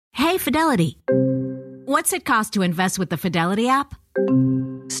Fidelity. What's it cost to invest with the Fidelity app?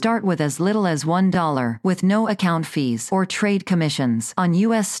 Start with as little as $1 with no account fees or trade commissions on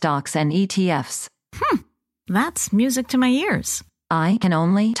U.S. stocks and ETFs. That's music to my ears. I can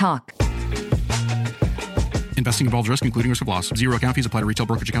only talk. Investing involves risk, including risk of loss. Zero account fees apply to retail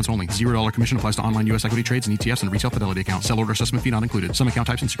brokerage accounts only. $0 commission applies to online U.S. equity trades and ETFs and retail Fidelity account. Sell order assessment fee not included. Some account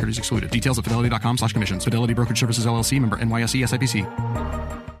types and securities excluded. Details at fidelity.com/commissions. Fidelity Brokerage Services, LLC, member NYSE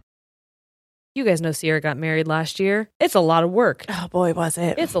SIPC. You guys know Sierra got married last year. It's a lot of work. Oh boy, was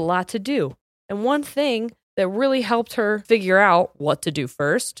it. It's a lot to do. And one thing that really helped her figure out what to do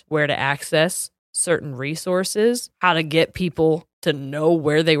first, where to access certain resources, how to get people to know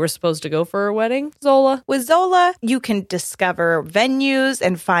where they were supposed to go for her wedding, Zola. With Zola, you can discover venues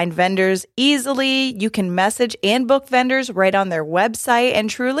and find vendors easily. You can message and book vendors right on their website.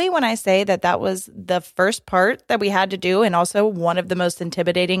 And truly, when I say that that was the first part that we had to do and also one of the most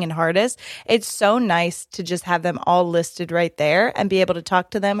intimidating and hardest, it's so nice to just have them all listed right there and be able to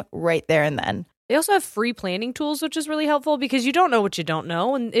talk to them right there and then. They also have free planning tools, which is really helpful because you don't know what you don't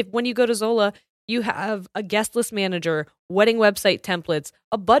know. And when you go to Zola, you have a guest list manager, wedding website templates,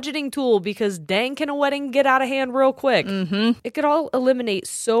 a budgeting tool because dang, can a wedding get out of hand real quick? Mm-hmm. It could all eliminate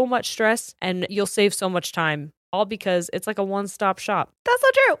so much stress and you'll save so much time, all because it's like a one-stop shop. That's so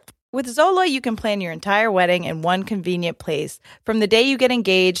true. With Zola, you can plan your entire wedding in one convenient place. From the day you get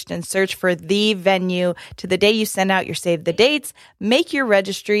engaged and search for the venue to the day you send out your save the dates, make your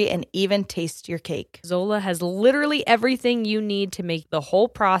registry, and even taste your cake. Zola has literally everything you need to make the whole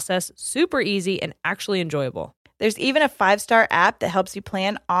process super easy and actually enjoyable. There's even a 5-star app that helps you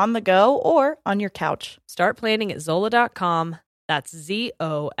plan on the go or on your couch. Start planning at Zola.com. That's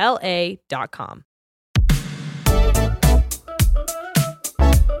ZOLA.com.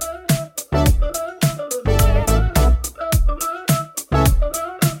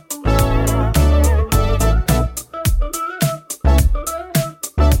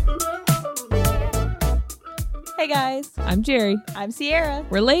 Hey guys, I'm Jerry. I'm Sierra.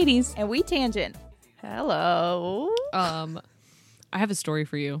 We're ladies. And we tangent. Hello. I have a story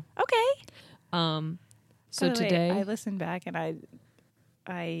for you. Okay. So By the way, today I listened back and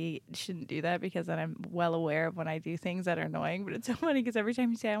I shouldn't do that because then I'm well aware of when I do things that are annoying. But it's so funny because every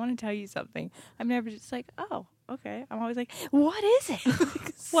time you say, I want to tell you something, I'm never just like, oh, okay. I'm always like, what is it?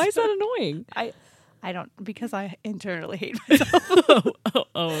 why is that annoying? I don't, because I internally hate myself.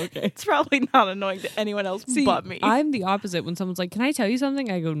 Okay. It's probably not annoying to anyone else but me. I'm the opposite. When someone's like, can I tell you something?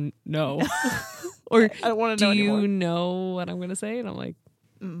 I go, no. Or I don't want to know do anymore. you know what I'm going to say? And I'm like,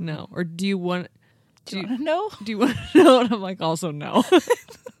 no. Or do you want to know? Do you want to know? And I'm like, also no.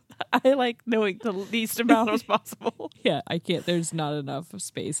 I like knowing the least amount as possible. Yeah, I can't. There's not enough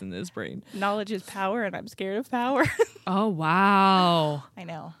space in this brain. Knowledge is power and I'm scared of power. Oh, wow. I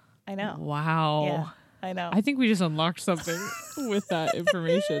know. Wow. Yeah, I know. I think we just unlocked something with that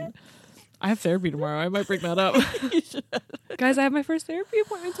information. I have therapy tomorrow. I might bring that up. Guys, I have my first therapy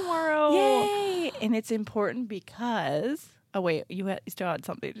appointment tomorrow. Yay! And it's important because... Oh, wait. You still had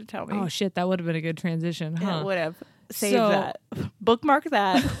something to tell me. Oh, shit. That would have been a good transition, huh? Yeah, would have. Save that. Bookmark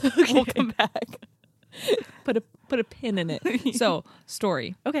that. Okay. We'll come back. Put a pin in it. So,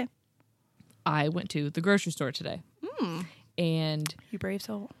 story. Okay. I went to the grocery store today. And... You brave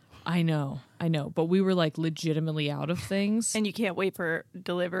soul. I know. But we were like legitimately out of things. And you can't wait for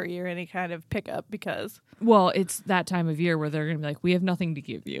delivery or any kind of pickup because... Well, it's that time of year where they're going to be like, we have nothing to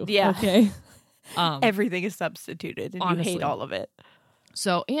give you. Yeah. Okay. Everything is substituted and honestly. you hate all of it.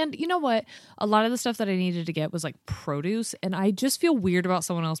 So, and you know what? A lot of the stuff that I needed to get was like produce. And I just feel weird about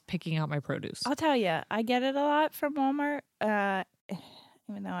someone else picking out my produce. I'll tell you, I get it a lot from Walmart.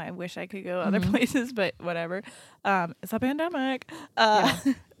 Even though I wish I could go other places, but whatever. It's a pandemic.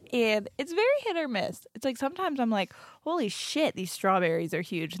 And it's very hit or miss. It's like sometimes I'm like, holy shit, these strawberries are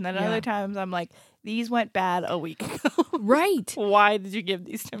huge. And then other times I'm like, these went bad a week ago. Right. Why did you give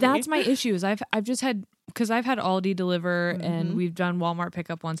these to me? That's my issue is I've just had, because I've had Aldi deliver and we've done Walmart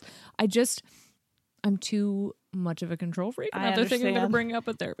pickup once. I'm too much of a control freak. Another thing I'm going to bring up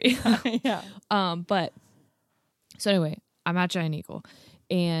at therapy. Yeah. But so anyway, I'm at Giant Eagle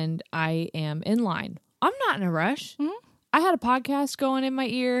and I am in line. I'm not in a rush. I had a podcast going in my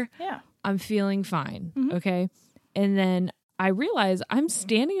ear. Yeah. I'm feeling fine. Okay. And then I realize I'm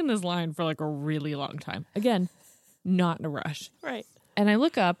standing in this line for like a really long time. Again, not in a rush. Right. And I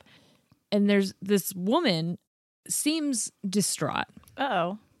look up and there's this woman, seems distraught.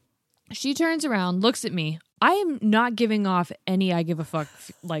 Uh-oh. She turns around, looks at me. I am not giving off any I give a fuck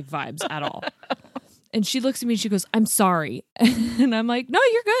like vibes at all. And she looks at me and she goes, "I'm sorry." And I'm like, "No,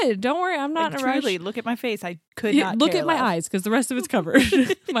 you're good. Don't worry. I'm not in a rush." Truly, look at my face. I could not look care at my less. eyes because the rest of it's covered.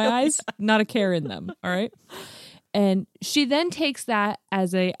 My eyes, not a care in them. All right. And she then takes that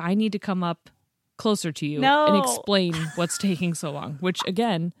as I need to come up closer to you and explain what's taking so long, which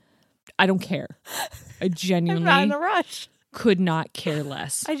again, I don't care. I genuinely I'm not in a rush. could not care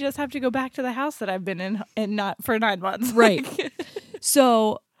less. I just have to go back to the house that I've been in and not for 9 months. Right.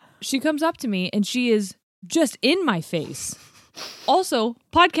 So she comes up to me and she is just in my face. Also,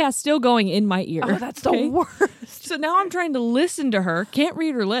 podcast still going in my ear. Oh, that's the worst. So now I'm trying to listen to her. Can't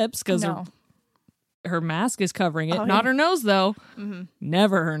read her lips because her mask is covering it. Not her nose, though. Mm-hmm.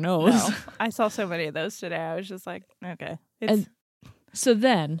 Never her nose. No. I saw so many of those today. I was just like, okay. And so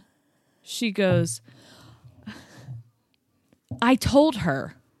then she goes, I told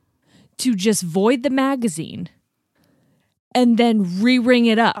her to just void the magazine and then re-ring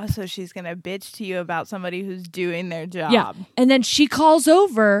it up. Oh, so she's going to bitch to you about somebody who's doing their job. Yeah. And then she calls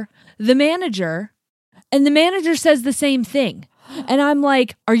over the manager and the manager says the same thing. And I'm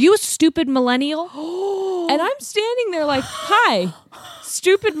like, are you a stupid millennial? And I'm standing there like, hi,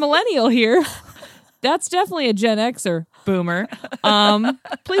 stupid millennial here. That's definitely a Gen Xer boomer.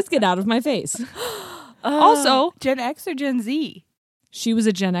 Please get out of my face. Also, Gen X or Gen Z? she was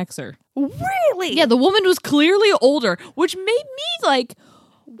a Gen Xer. Really? Yeah, the woman was clearly older, which made me like,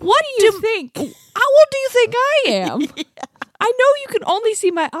 what do you think? How old do you think I am? Yeah. I know you can only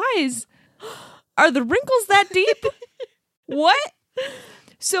see my eyes. Are the wrinkles that deep? What?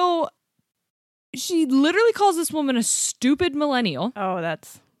 So she literally calls this woman a stupid millennial. Oh,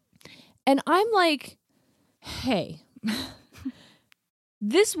 that's... And I'm like, hey,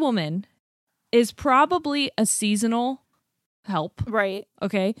 this woman is probably a seasonal help. Right.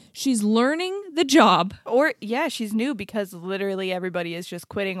 Okay. She's learning the job. Or, yeah, she's new because literally everybody is just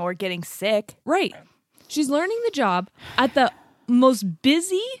quitting or getting sick. Right. She's learning the job at the most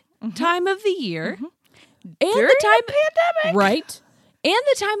busy time of the year. And During the time pandemic. Right. And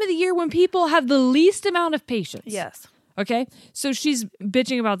the time of the year when people have the least amount of patience. Yes. Okay. So she's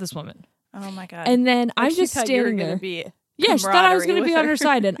bitching about this woman. Oh my God. And then Like I'm she just thought you were standing gonna there. Be Yeah, she thought I was going to camaraderie be with on her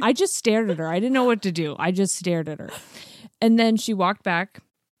side, and I just stared at her. I didn't know what to do. I just stared at her. And then she walked back,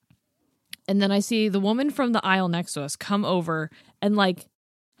 and then I see the woman from the aisle next to us come over and like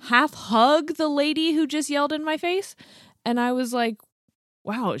half hug the lady who just yelled in my face. And I was like,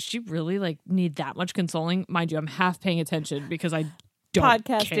 wow, does she really like need that much consoling? Mind you, I'm half paying attention because I don't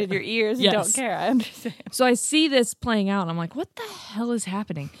Podcast care. in your ears and Yes. don't care. I understand. So I see this playing out, and I'm like, what the hell is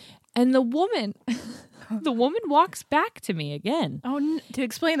happening? And the woman walks back to me again. Oh, to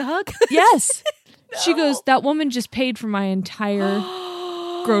explain the hug? Yes. She goes, that woman just paid for my entire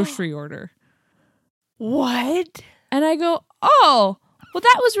grocery order. What? And I go, oh, well,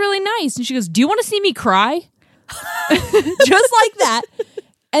 that was really nice. And she goes, do you want to see me cry? Just like that.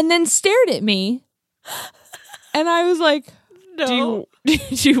 And then stared at me. And I was like, No.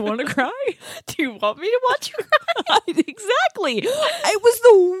 do you want to cry? Do you want me to watch you cry? Exactly. It was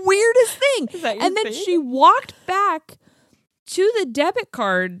the weirdest thing. Is that your And then thing? she walked back to the debit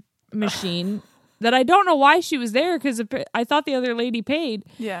card machine that I don't know why she was there because I thought the other lady paid,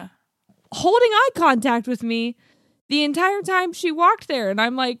 Yeah. holding eye contact with me the entire time she walked there. And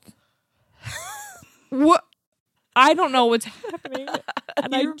I'm like, what? I don't know what's happening.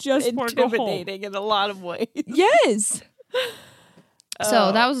 And I just want to go home. Intimidating in a lot of ways. Yes.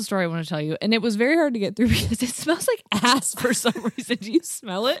 So that was the story I want to tell you. And it was very hard to get through because it smells like ass for some reason. Do you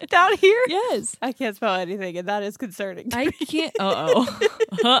smell it? Down here? Yes. I can't smell anything, and that is concerning. I can't.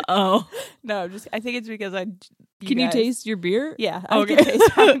 Uh-oh. No, I think it's because Can you taste your beer? Yeah. Okay. I can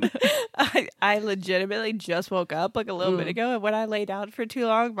taste it. I legitimately just woke up like a little bit ago, and when I lay down for too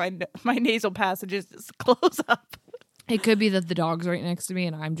long, my nasal passages just close up. It could be that the dog's right next to me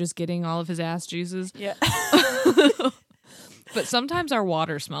and I'm just getting all of his ass juices. Yeah. But sometimes our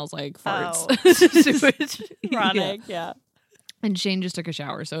water smells like farts. Oh, sewage. Chronic, yeah. And Shane just took a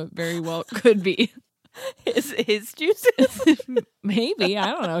shower, so it very well could be. His juices. Maybe.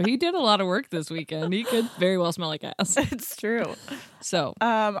 I don't know. He did a lot of work this weekend. He could very well smell like ass. It's true. So.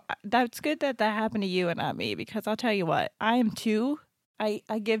 That's good that happened to you and not me, because I'll tell you what, I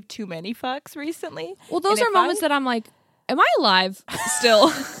give too many fucks recently. Well, those And are if moments that I'm like, am I alive still?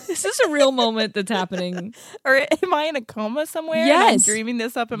 Is this a real moment that's happening? Or am I in a coma somewhere? Yes. And I'm dreaming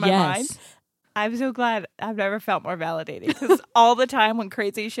this up in my mind. I'm so glad I've never felt more validated, because all the time when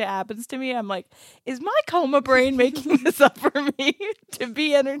crazy shit happens to me, I'm like, is my coma brain making this up for me to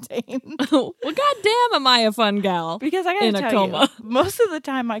be entertained? Well, goddamn, am I a fun gal? Because I gotta in a tell coma. you, most of the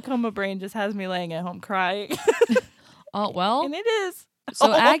time my coma brain just has me laying at home crying. Oh, well. And it is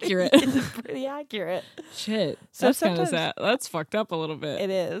so accurate. It's pretty accurate. Shit. So That's kind of sometimes- sad. That's fucked up a little bit. It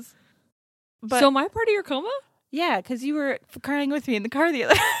is. But So my part of your coma? yeah, because you were crying with me in the car the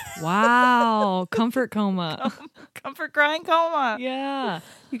other Wow. Comfort coma. comfort crying coma. Yeah.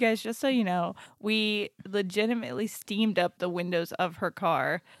 You guys, just so you know, we legitimately steamed up the windows of her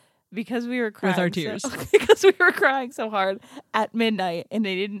car because we were crying With our tears. because we were crying so hard at midnight and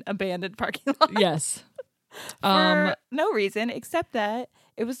they didn't abandon parking lot Yes. for no reason except that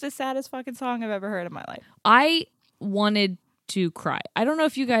it was the saddest fucking song I've ever heard in my life. I wanted to cry. I don't know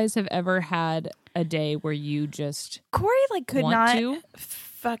if you guys have ever had a day where you just Corey could want not to.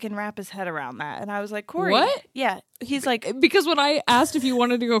 fucking wrap his head around that, and I was like, Corey, What? Yeah, he's like. Because when I asked if you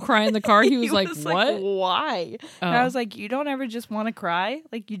wanted to go cry in the car, he was like, "What?" Why? And I Oh. was like, you don't ever just want to cry.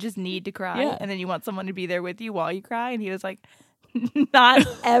 Like, you just need to cry. Yeah. And then you want someone to be there with you while you cry. And he was like, not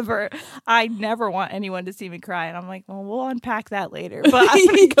ever. I never want anyone to see me cry. And I'm like, well, we'll unpack that later. But I'm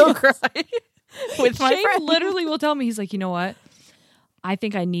going to go cry with my Shane friend. literally will tell me, he's like, "You know what? I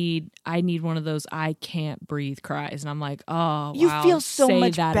think I need one of those I can't breathe cries." And I'm like, "Oh, You wow, feel so say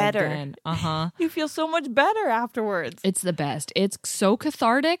much that better. again." Uh-huh. You feel so much better afterwards. It's the best. It's so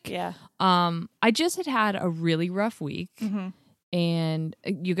cathartic. Yeah. I just had a really rough week. Mm-hmm. And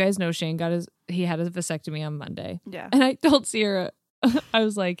you guys know Shane he had a vasectomy on Monday. Yeah. And I told Sierra, I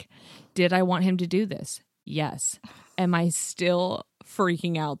was like, did I want him to do this? Yes. Am I still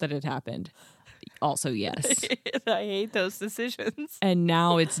freaking out that it happened? Also, yes. I hate those decisions. And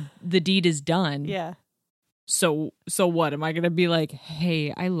now the deed is done. Yeah. So what? Am I going to be like,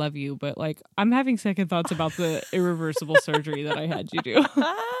 hey, I love you, but like, I'm having second thoughts about the irreversible surgery that I had you do.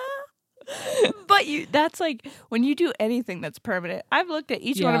 But that's like when you do anything that's permanent. I've looked at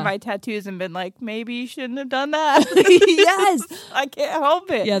each one of Yeah. my tattoos and been like, maybe you shouldn't have done that. Yes. I can't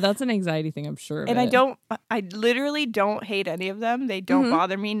help it. Yeah, that's an anxiety thing, I'm sure. Of And it. I literally don't hate any of them. They don't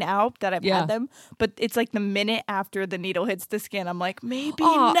bother me now that I've Yeah. had them. But it's like the minute after the needle hits the skin, I'm like, maybe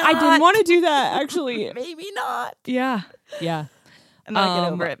Aw, not. I didn't want to do that, actually. Maybe not. Yeah. Yeah. And then I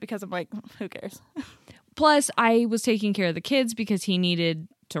get over it because I'm like, who cares? Plus, I was taking care of the kids because he needed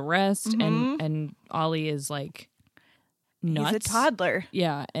to rest, and Ollie is like nuts. He's a toddler.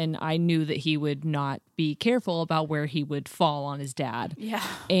 Yeah, and I knew that he would not be careful about where he would fall on his dad. Yeah.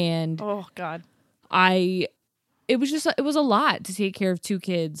 And Oh, God. it was a lot to take care of two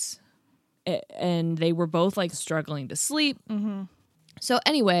kids, and they were both like struggling to sleep. Mm-hmm. So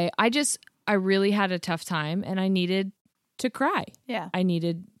anyway, I really had a tough time, and I needed to cry. Yeah. I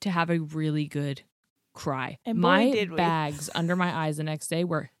needed to have a really good cry. And boy, my did we. bags under my eyes the next day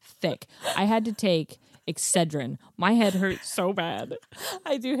were thick. I had to take Excedrin. My head hurt so bad.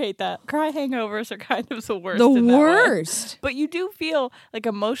 I do hate that. Cry hangovers are kind of the worst. The in that way. worst. But you do feel like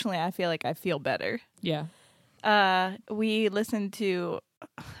emotionally, I feel like I feel better. Yeah. We listened to,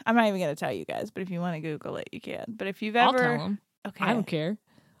 I'm not even going to tell you guys, but if you want to Google it, you can. But if you've I'll ever, tell them. okay, I don't care.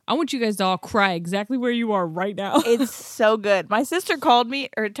 I want you guys to all cry exactly where you are right now. It's so good. My sister called me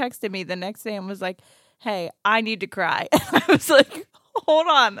or texted me the next day and was like, hey, I need to cry. And I was like, hold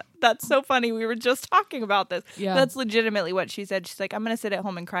on. That's so funny. We were just talking about this. Yeah. That's legitimately what she said. She's like, I'm going to sit at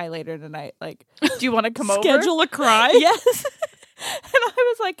home and cry later tonight. Like, do you want to come over? Schedule a cry? Yes. And I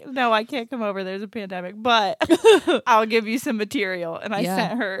was like, no, I can't come over. There's a pandemic, but I'll give you some material. And I Yeah.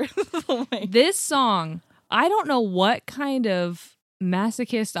 sent her the link. This song, I don't know what kind of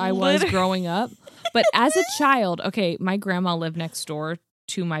masochist I was Literally. growing up, but as a child, okay, my grandma lived next door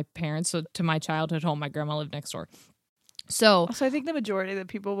to my parents. So to my childhood home, my grandma lived next door. So So I think the majority of the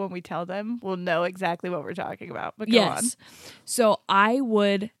people, when we tell them, will know exactly what we're talking about. But go yes. So I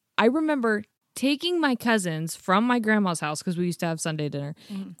remember taking my cousins from my grandma's house, because we used to have Sunday dinner,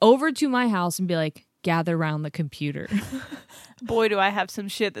 over to my house and be like, gather around the computer. on. Boy, do I have some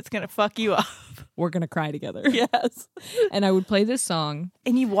shit that's going to fuck you up. We're going to cry together. Yes. And I would play this song.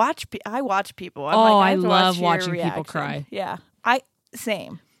 And you watch, I watch people. I'm Oh, like, I have to love watch watching your people reaction. cry. Yeah.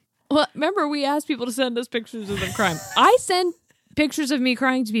 Same. Well, remember we asked people to send us pictures of them crying. I send pictures of me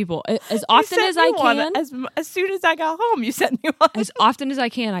crying to people as often You as sent I me one. can. As soon as I got home, you sent me one. As often as I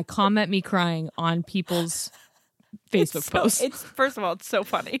can, I comment me crying on people's Facebook posts. It's first of all, it's so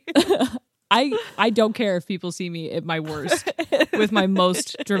funny. I don't care if people see me at my worst with my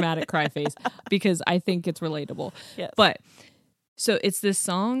most dramatic cry face, because I think it's relatable. Yes. But so it's this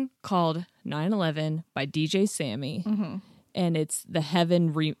song called 9/11 by DJ Sammy, and it's the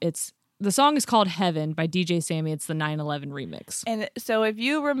the song is called Heaven by DJ Sammy. It's the 9/11 remix. And so if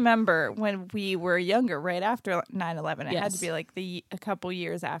you remember when we were younger, right after 9/11, it had Yes. to be like a couple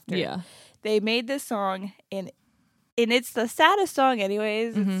years after. Yeah. They made this song, and it's the saddest song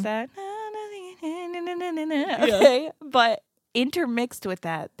anyways. It's that. Okay. But intermixed with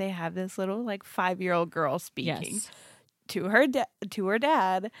that, they have this little like 5-year-old girl speaking Yes. to her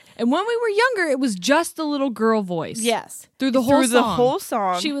dad. And when we were younger, it was just the little girl voice. Yes. Through the whole song. whole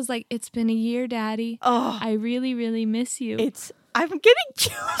song. She was like, "It's been a year, Daddy. Oh, I really, really miss you." I'm getting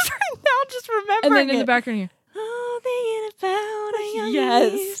chills right now just remembering And then in it. the background here, "Oh, thinking about a young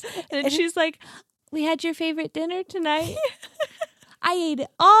Yes. years." And she's like, "We had your favorite dinner tonight. I ate it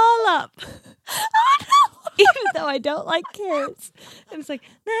all up." Oh, no. Even though I don't like carrots. And it's like,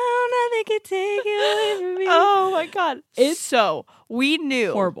 "No, nothing can take it away from me." Oh my God. It's so we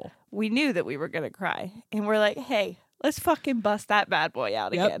knew. horrible. We knew that we were going to cry. And we're like, hey, let's fucking bust that bad boy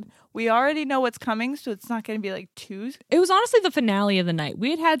out Yep. again. We already know what's coming, so it's not going to be like too. It was honestly the finale of the night.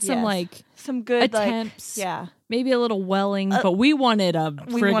 We had some Yes. like Some good attempts. yeah. Maybe a little welling, but we wanted a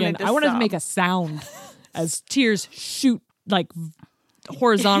we wanted friggin' to I wanted to sob. make a sound as tears shoot like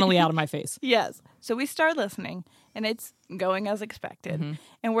horizontally out of my face. Yes. So we start listening, and it's going as expected. Mm-hmm.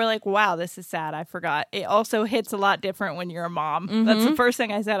 And we're like, wow, this is sad. I forgot. It also hits a lot different when you're a mom. That's the first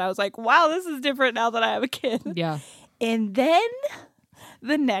thing I said. I was like, wow, this is different now that I have a kid. Yeah. And then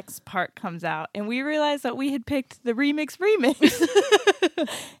the next part comes out, and we realized that we had picked the remix.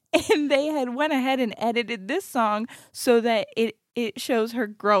 And they had went ahead and edited this song so that it shows her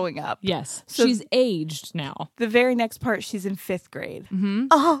growing up. Yes. So- She's aged now. The very next part, she's in 5th grade. Mm-hmm.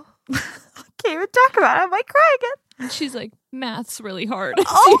 Oh, I can't even talk about it. I might cry again. And she's like, "Math's really hard."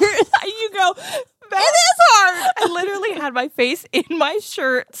 Oh, you go, math is hard. I literally had my face in my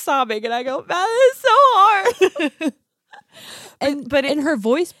shirt sobbing, and I go, math is so hard. but and her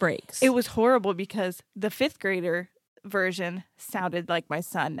voice breaks. it was horrible because the 5th grader version sounded like my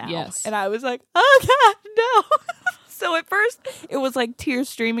son now. Yes. And I was like, oh God, no. So at first it was like tears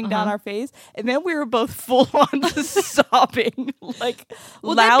streaming down our face, and then we were both full on sobbing, like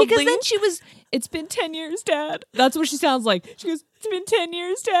loudly. because then she was, "It's been 10 years, Dad." That's what she sounds like. She goes, "It's been 10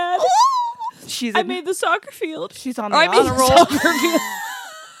 years, Dad. she's I in- made the soccer field. she's on the Or I made honor the roll. soccer field.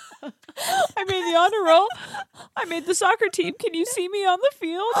 I made the honor roll. I made the soccer team. Can you see me on the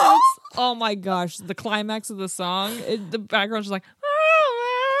field?" And it's, oh my gosh, the climax of the song. The background's just like,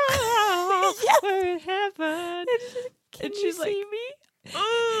 what happened? Can she's you like, see me?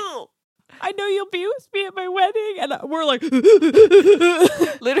 Ooh. "I know you'll be with me at my wedding." And we're like,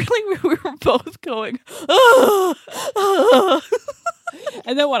 Literally, we were both going, oh, oh.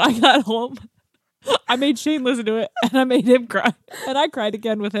 and then when I got home, I made Shane listen to it, and I made him cry, and I cried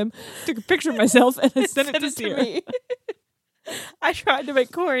again with him. Took a picture of myself, and I sent it to Sierra. me. I tried to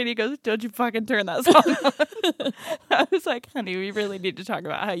make Corey, and he goes, "Don't you fucking turn that song on." I was like, honey, we really need to talk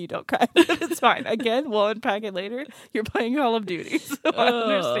about how you don't cry. It's fine. Again, we'll unpack it later. You're playing Call of Duty, so I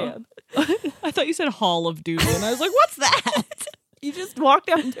understand. I thought you said Hall of Duty, and I was like, "What's that?" You just walk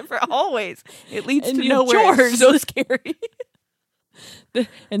down different hallways. It leads And to you nowhere. chores. It's so scary.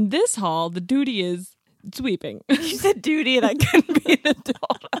 In this hall, the duty is sweeping. You said duty, and I couldn't be an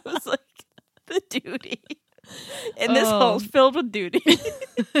adult. I was like, the duty. And this hall's filled with duty.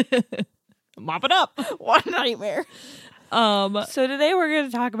 Mop it up. What a nightmare. So today we're going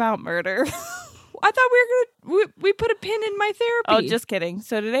to talk about murder. I thought we put a pin in my therapy. Oh, just kidding.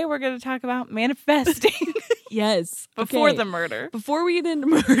 So today we're going to talk about manifesting yes. before Okay. the murder. Before we get into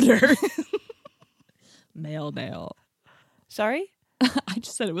murder. Mail. Sorry? I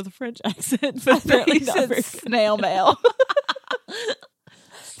just said it with a French accent, I but thought apparently you not said very snail mail.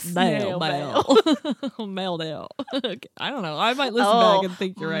 Mail. Mail. Okay. I don't know. I might listen back and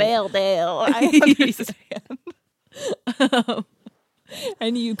think you're right. Mail mail. I understand.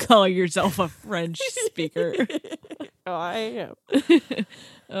 And you call yourself a French speaker. Oh, I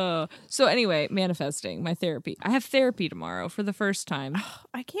am. So anyway, manifesting, my therapy. I have therapy tomorrow for the first time.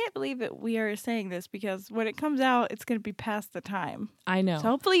 I can't believe that we are saying this because when it comes out, it's going to be past the time. I know. So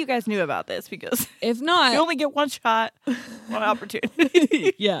hopefully you guys knew about this because If not, you only get one shot, one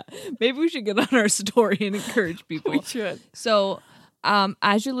opportunity. yeah, maybe we should get on our story and encourage people. We should. So,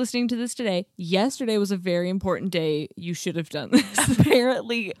 as you're listening to this today, yesterday was a very important day. You should have done this.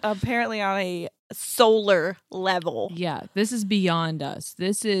 Apparently on a solar level. Yeah, this is beyond us.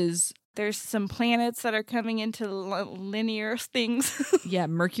 This is, There's some planets that are coming into linear things. yeah,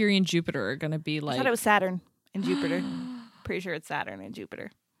 Mercury and Jupiter are going to be I like, thought it was Saturn and Jupiter. Pretty sure it's Saturn and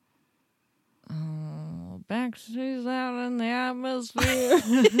Jupiter. backseas out in the atmosphere.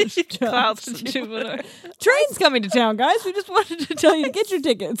 Clouds of Jupiter. Train's coming to town, guys. We just wanted to tell you to get your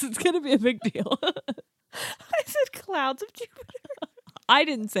tickets. It's going to be a big deal. I said clouds of Jupiter. I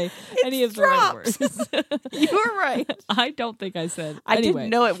didn't say any of the drops. right words. You were right. I don't think I said. I Anyway. didn't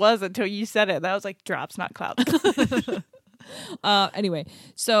know it was until you said it. That was like drops, not clouds. Anyway,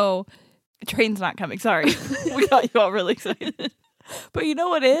 so Train's not coming. Sorry. We got you all really excited. But you know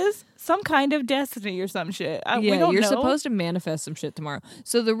what is? Some kind of destiny or some shit. We don't you're know. supposed to manifest some shit tomorrow.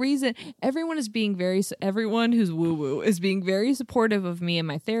 So the reason everyone who's woo-woo is being very supportive of me and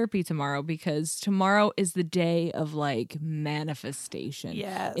my therapy tomorrow, because tomorrow is the day of like manifestation.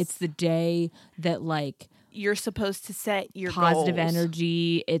 Yes. It's the day that like You're supposed to set your positive goals.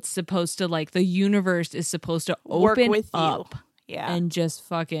 energy. It's supposed to like the universe is supposed to Work open with up you. Yeah. and just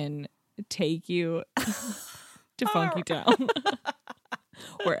fucking take you to Funky Town.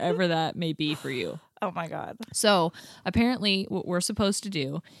 Wherever that may be for you. Oh my God. So apparently what we're supposed to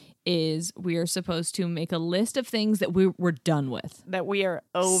do is we are supposed to make a list of things that we're done with. That we are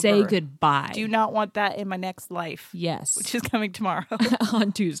over. Say goodbye. Do not want that in my next life. Yes. Which is coming tomorrow.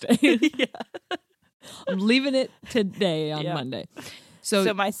 On Tuesday. I'm leaving it today on Monday.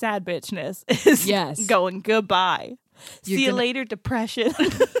 So my sad bitchness is going goodbye. See you later, depression.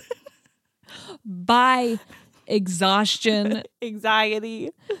 Bye, exhaustion.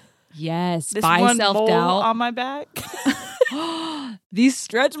 Anxiety. Yes. This Bye, one self-doubt. mole on my back. These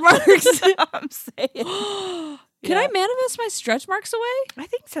stretch marks. I'm saying. Can I manifest my stretch marks away? I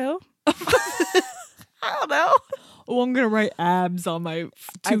think so. I don't know. Oh, I'm going to write abs on my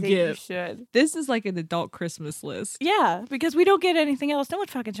I think you should. This is like an adult Christmas list. Yeah, because we don't get anything else. No one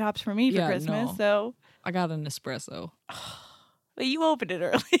fucking shops for me for Yeah, Christmas. no. So I got an espresso. but you opened it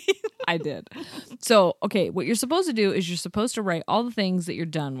early. I did. So, okay, what you're supposed to do is you're supposed to write all the things that you're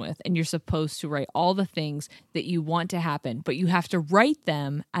done with, and you're supposed to write all the things that you want to happen, but you have to write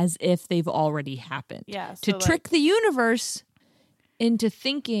them as if they've already happened. Yeah. To so, trick the universe into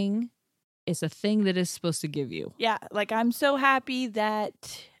thinking it's a thing that is supposed to give you. Yeah, like I'm so happy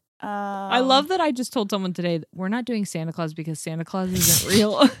that I love that I just told someone today that we're not doing Santa Claus because Santa Claus isn't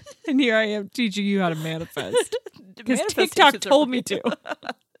real. And here I am teaching you how to manifest. Because TikTok told me to.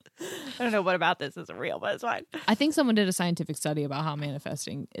 I don't know what about this isn't real, but it's fine. I think someone did a scientific study about how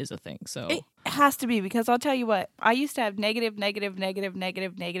manifesting is a thing. So It has to be, because I'll tell you what, I used to have negative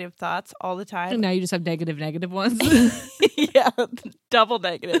thoughts all the time. and now you just have negative ones. Yeah, double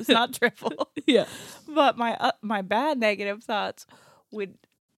negatives, not triple. Yeah. But my bad negative thoughts would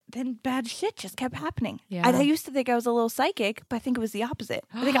then bad shit just kept happening. Yeah. And I used to think I was a little psychic, but I think it was the opposite.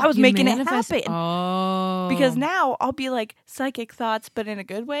 I think I was making it happen. Oh. Because now I'll be like psychic thoughts, but in a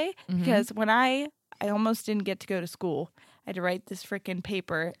good way. Because when I almost didn't get to go to school, I had to write this freaking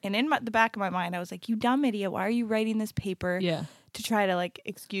paper. And in the back of my mind, I was like, you dumb idiot, why are you writing this paper? Yeah. To try to like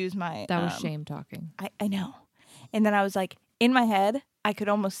excuse my... That was shame talking. I know. And then I was like, in my head, I could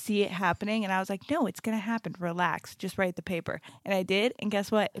almost see it happening. And I was like, no, it's going to happen. Relax. Just write the paper. And I did. And guess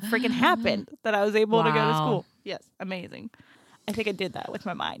what? It freaking happened that I was able to go to Wow. school. Yes. Amazing. I think I did that with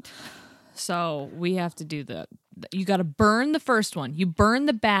my mind. So we have to do you got to burn the first one. You burn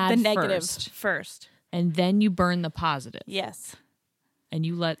the bad The negative first. And then you burn the positive. Yes. And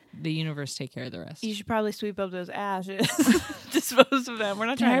you let the universe take care of the rest. You should probably sweep up those ashes. Dispose of them. We're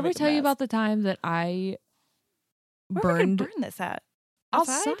not Did trying I to ever make a tell you mess. about the time that I Where are we burned gonna burn this at?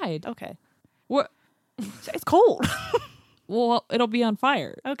 outside? Okay. What? It's cold. Well, it'll be on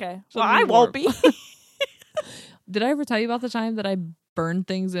fire. Okay. So Well, it'll I be won't warm. be. Did I ever tell you about the time that I burned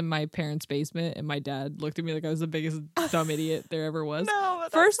things in my parents' basement and my dad looked at me like I was the biggest dumb idiot there ever was? No.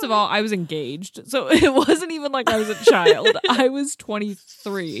 But First of all, I was engaged, so it wasn't even like I was a child. I was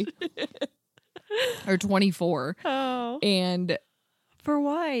 23 or 24, Oh. and For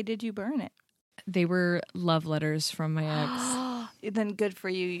why did you burn it? they were love letters from my ex. Then good for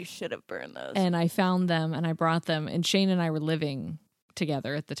you. You should have burned those. And I found them and I brought them, and Shane and I were living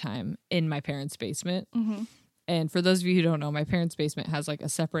together at the time in my parents' basement. Mm-hmm. And for those of you who don't know, my parents' basement has like a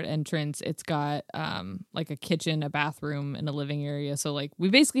separate entrance. It's got like a kitchen, a bathroom, and a living area. So like we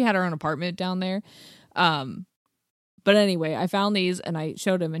basically had our own apartment down there. But anyway, I found these and I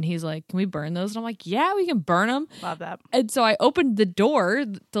showed him, and he's like, "Can we burn those?" And I'm like, "Yeah, we can burn them." Love that. And so I opened the door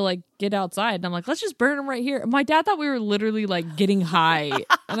to like get outside, and I'm like, "Let's just burn them right here." And my dad thought we were literally like getting high,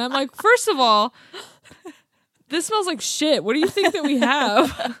 and I'm like, first of all, this smells like shit. What do you think that we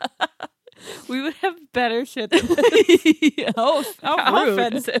have? We would have better shit than this. How How rude.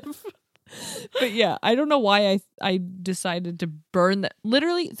 offensive. But yeah, I don't know why I decided to burn that.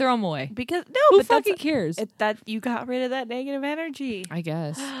 Literally throw them away. Because no, Who but fucking cares? that you got rid of that negative energy. I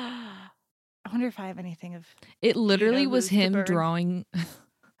guess I wonder if I have anything of. it literally was lose to him burn. drawing.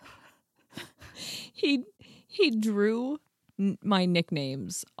 He drew my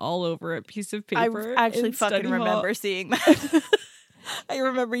nicknames all over a piece of paper. I actually in fucking study hall. remember seeing that. I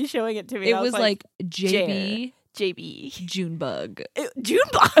remember you showing it to me. It and I was like JB JB Junebug.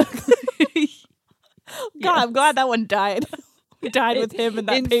 Junebug. God, I'm glad that one died. died with him in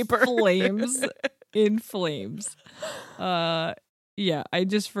that in paper. flames. In flames. Yeah, I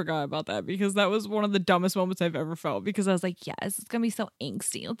just forgot about that because that was one of the dumbest moments I've ever felt because I was like, yes, it's going to be so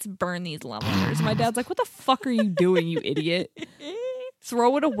angsty. Let's burn these love letters. My dad's like, what the fuck are you doing, you idiot?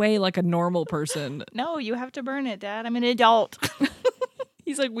 Throw it away like a normal person. No, you have to burn it, Dad. I'm an adult.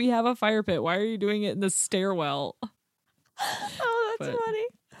 He's like, we have a fire pit. Why are you doing it in the stairwell? Oh, that's But- funny.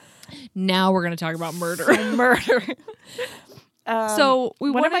 Now we're going to talk about murder. Murder. So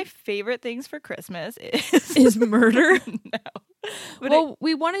we one of wanted- my favorite things for Christmas is Is murder? no. But Well,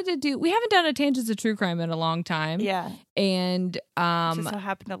 we wanted to do, we haven't done a Tangents of True Crime in a long time. yeah, And, just so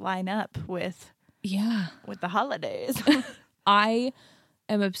happened to line up with yeah, the holidays. I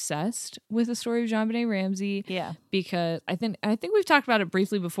am obsessed with the story of JonBenet Ramsey. Yeah. Because I think we've talked about it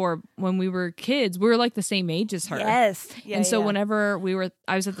briefly before. When we were kids, we were like the same age as her. Yes. Yeah, And so yeah. whenever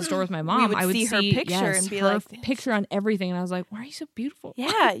I was at the store with my mom, would I would see her picture yes, and be her like, picture on everything, and I was like, "Why are you so beautiful?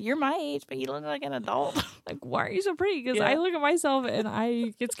 Yeah, you're my age, but you look like an adult. Like, why are you so pretty?" Because Yeah. I look at myself and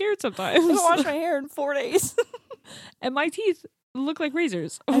I get scared sometimes. I haven't washed my hair in 4 days. And my teeth look like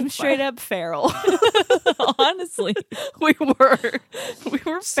razors. I'm straight up feral. Honestly, we were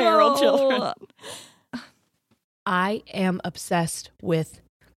feral children. I am obsessed with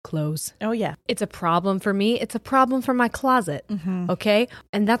clothes. Oh yeah. It's a problem for me. It's a problem for my closet. Okay.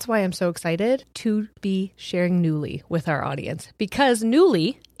 And that's why I'm so excited to be sharing Nuuly with our audience, because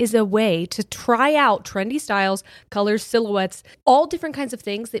Nuuly is a way to try out trendy styles, colors, silhouettes, all different kinds of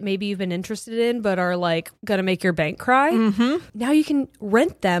things that maybe you've been interested in but are like gonna make your bank cry. Now you can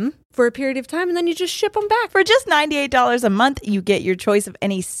rent them for a period of time and then you just ship them back. For just $98 a month, you get your choice of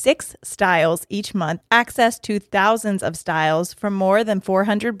any 6 styles each month, access to thousands of styles from more than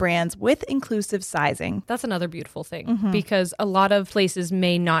 400 brands with inclusive sizing. That's another beautiful thing because a lot of places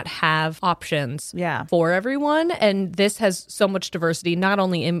may not have options Yeah. for everyone. And this has so much diversity, not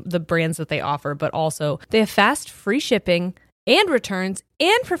only in the brands that they offer, but also they have fast, free shipping and returns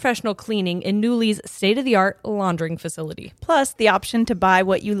and professional cleaning in Nuuly's state-of-the-art laundering facility. Plus, the option to buy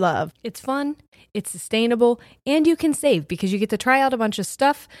what you love. It's fun, it's sustainable, and you can save because you get to try out a bunch of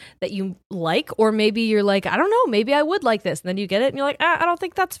stuff that you like, or maybe you're like, I don't know, maybe I would like this. And then you get it and you're like, I don't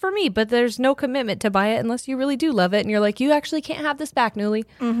think that's for me, but there's no commitment to buy it unless you really do love it. And you're like, you actually can't have this back, Nuuly.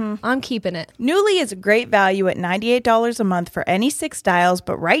 I'm keeping it. Nuuly is a great value at $98 a month for any 6 styles,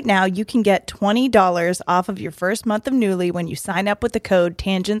 but right now you can get $20 off of your first month of Nuuly when you sign up with the code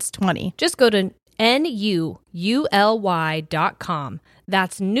TANGENTS20. Just go to NUULY.com.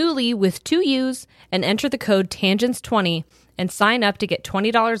 That's Nuuly with 2 U's and enter the code TANGENTS20 and sign up to get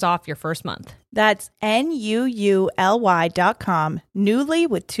 $20 off your first month. That's NUULY.com. Nuuly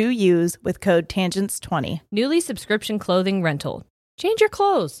with 2 U's with code TANGENTS20. Nuuly subscription clothing rental. Change your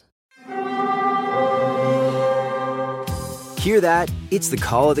clothes. Hear that? It's the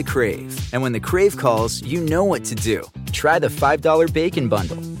call of the Crave. And when the Crave calls, you know what to do. Try the $5 Bacon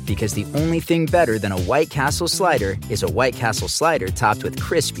Bundle, because the only thing better than a White Castle slider is a White Castle slider topped with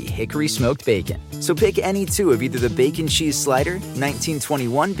crispy hickory smoked bacon. So pick any 2 of either the Bacon Cheese Slider,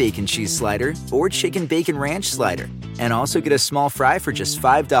 1921 Bacon Cheese Slider, or Chicken Bacon Ranch Slider. And also get a small fry for just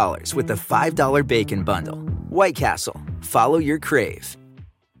 $5 with the $5 Bacon Bundle. White Castle. Follow your Crave.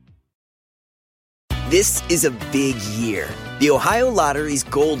 This is a big year. The Ohio Lottery's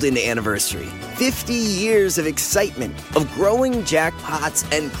golden anniversary. 50 years of excitement, of growing jackpots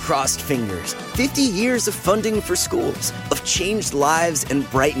and crossed fingers. 50 years of funding for schools, of changed lives and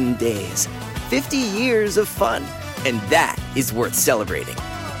brightened days. 50 years of fun, and that is worth celebrating.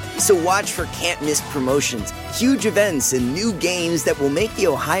 So watch for can't-miss promotions, huge events, and new games that will make the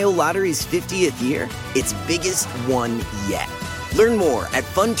Ohio Lottery's 50th year its biggest one yet. Learn more at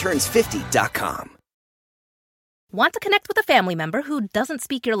funturns50.com. Want to connect with a family member who doesn't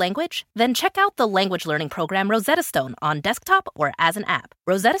speak your language? Then check out the language learning program Rosetta Stone on desktop or as an app.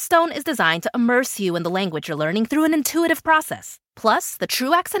 Rosetta Stone is designed to immerse you in the language you're learning through an intuitive process. Plus, the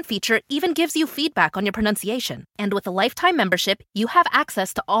True Accent feature even gives you feedback on your pronunciation. And with a lifetime membership, you have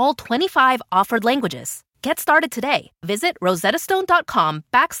access to all 25 offered languages. Get started today. Visit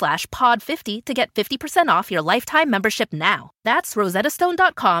rosettastone.com/pod50 to get 50% off your lifetime membership now. That's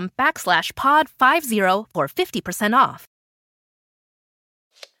rosettastone.com/pod50 for 50% off.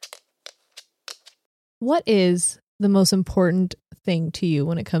 What is the most important thing to you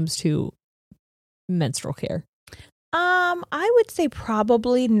when it comes to menstrual care? I would say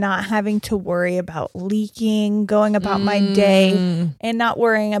probably not having to worry about leaking, going about my day, and not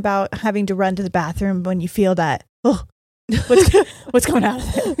worrying about having to run to the bathroom when you feel that, oh, what's going on?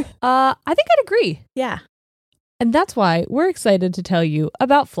 I think I'd agree. Yeah. And that's why we're excited to tell you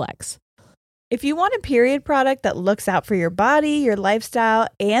about Flex. If you want a period product that looks out for your body, your lifestyle,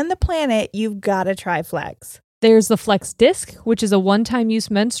 and the planet, you've got to try Flex. There's the Flex Disc, which is a one-time use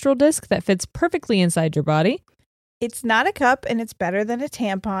menstrual disc that fits perfectly inside your body. It's not a cup and it's better than a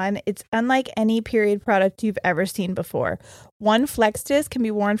tampon. It's unlike any period product you've ever seen before. One Flex Disc can be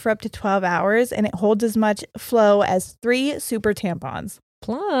worn for up to 12 hours and it holds as much flow as 3 super tampons.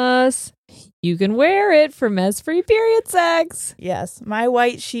 Plus, you can wear it for mess-free period sex. Yes, my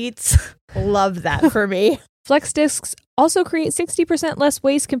white sheets love that for me. Flex Discs also create 60% less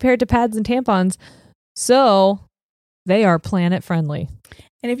waste compared to pads and tampons, so they are planet-friendly.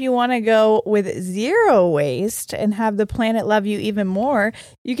 And if you want to go with 0 waste and have the planet love you even more,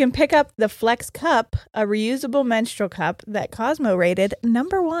 you can pick up the Flex Cup, a reusable menstrual cup that Cosmo rated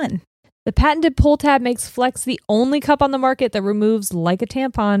 #1. The patented pull tab makes Flex the only cup on the market that removes like a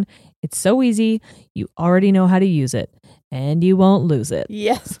tampon. It's so easy, you already know how to use it, and you won't lose it.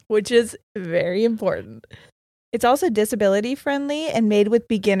 Yes, which is very important. It's also disability friendly and made with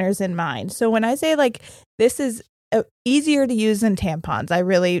beginners in mind. So when I say like this is easier to use than tampons, I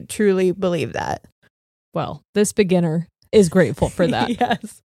really truly believe that. Well, this beginner is grateful for that.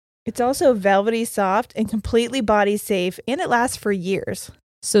 Yes. It's also velvety soft and completely body safe, and it lasts for years.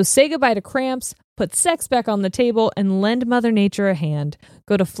 So say goodbye to cramps, put sex back on the table, and lend Mother Nature a hand.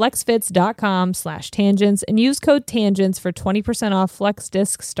 Go to flexfits.com/tangents and use code TANGENTS for 20% off Flex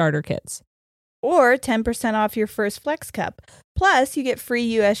Disc starter kits. Or 10% off your first Flex Cup. Plus, you get free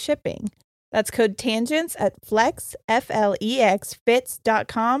U.S. shipping. That's code TANGENTS at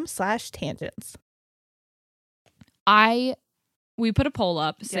fits.com/tangents. We put a poll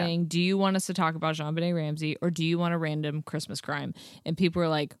up saying, do you want us to talk about JonBenet Ramsey or do you want a random Christmas crime? And people were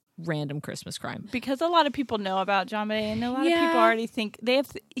like, random Christmas crime. Because a lot of people know about JonBenet and a lot of people already think they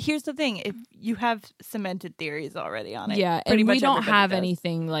have. Here's the thing. If you have cemented theories already on it. Yeah, and we don't have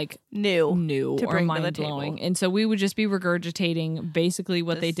anything like new to or bring to the mind-blowing. table. And so we would just be regurgitating basically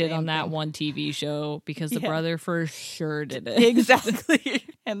what The they did on same that thing. one TV show because the Yeah. brother for sure did it. Exactly.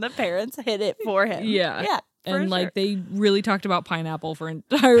 And the parents hit it for him. Yeah. Yeah. And like they really talked about pineapple for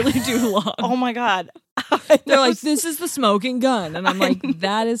entirely too long. Oh my God. They're like, this is the smoking gun. And I'm like,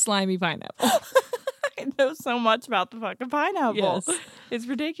 that is slimy pineapple. I know so much about the fucking pineapple. Yes. It's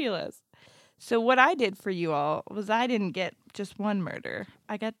ridiculous. So what I did for you all was I didn't get just one murder.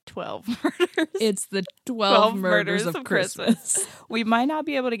 I got 12 murders. It's the 12 murders of Christmas. We might not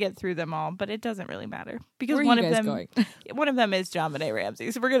be able to get through them all, but it doesn't really matter because Where are one you of guys them, going? one of them is JonBenet Ramsey.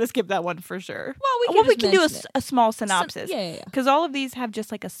 So we're gonna skip that one for sure. Well, we can do mention it. a small synopsis. Yeah. Because all of these have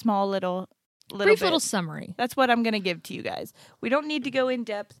just like a small little Brief bit. little summary. That's what I'm going to give to you guys. We don't need to go in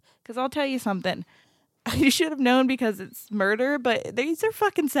depth because I'll tell you something. You should have known because it's murder, but these are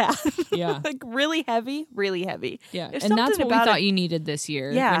fucking sad. Yeah. Like really heavy, really heavy. Yeah, There's and that's something what we about thought it- you needed this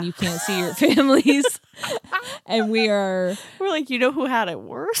year Yeah. when you can't see your families. And we're like, you know who had it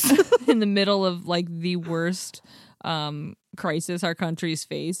worse? in the middle of like the worst crisis our country's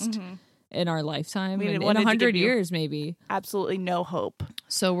faced in our lifetime, We in wanted to 100 give you- years maybe. Absolutely no hope.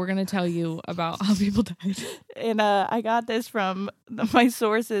 So we're going to tell you about how people died. And I got this from my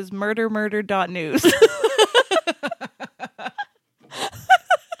source is murder.news.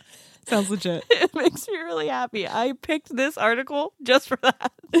 Sounds legit. It makes me really happy. I picked this article just for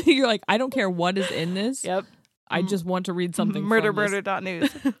that. You're like, I don't care what is in this. Yep. I just want to read something from this. Murder.news.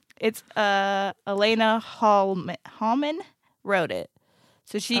 It's Elena Hallman wrote it.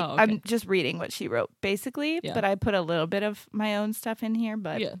 So Oh, okay. I'm just reading what she wrote basically, Yeah. but I put a little bit of my own stuff in here.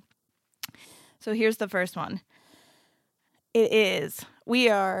 But Yeah. So here's the first one. We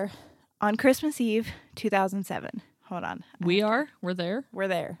are on Christmas Eve, 2007. Hold on. We're there? We're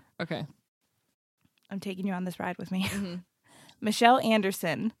there. Okay. I'm taking you on this ride with me. Mm-hmm. Michelle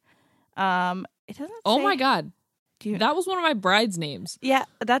Anderson. It doesn't Oh say- my God. Do you, That was one of my bride's names. Yeah,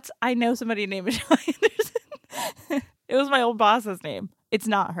 I know somebody named Michelle Anderson. It was my old boss's name. It's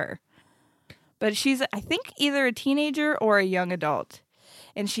not her. But she's, I think, either a teenager or a young adult.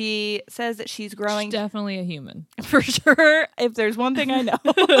 And she says that she's growing. She's definitely a human. For sure. If there's one thing I know.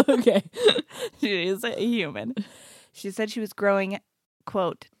 Okay. She is a human. She said she was growing,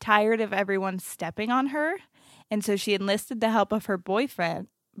 quote, tired of everyone stepping on her. And so she enlisted the help of her boyfriend,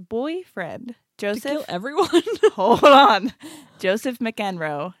 Joseph. To kill everyone? Hold on. Joseph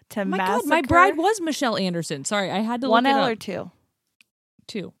McEnroe to My massacre. God, my bride was Michelle Anderson. Sorry, I had to look One it L up. or two?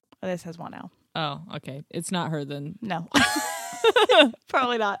 Two. Oh, this has one L. Oh, okay. It's not her then. No.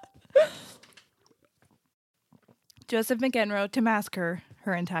 Probably not. Joseph McEnroe to massacre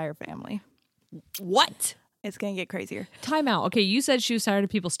her entire family. What? It's going to get crazier. Time out. Okay, you said she was tired of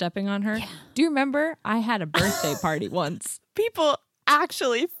people stepping on her. Yeah. Do you remember? I had a birthday party once. People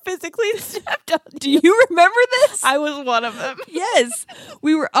actually physically stepped on Do you remember this? I was one of them. Yes.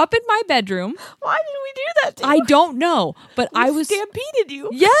 We were up in my bedroom. Why did we do that to you? I don't know, but We I was stampeded you.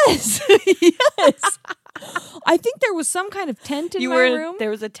 Yes. Yes. I think there was some kind of tent in my room. There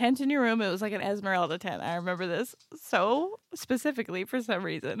was a tent in your room. It was like an Esmeralda tent. I remember this so specifically for some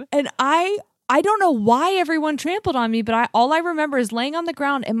reason. And I don't know why everyone trampled on me, but all I remember is laying on the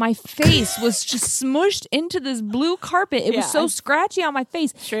ground and my face was just smushed into this blue carpet. It was so scratchy on my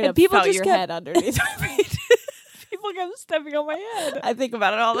face. Straight and up people felt just your kept, head underneath my feet. people kept stepping on my head. I think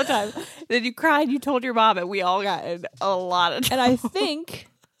about it all the time. Then you cried, you told your mom, and we all got in a lot of trouble. And I think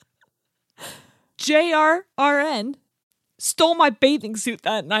JRRN stole my bathing suit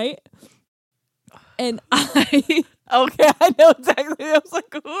that night. And I... Okay, I know exactly. I was like,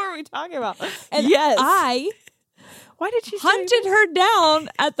 who are we talking about? And yes. Why did she hunted her down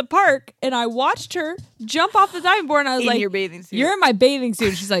at the park, and I watched her jump off the diving board, and I was in like, your bathing suit? You're in my bathing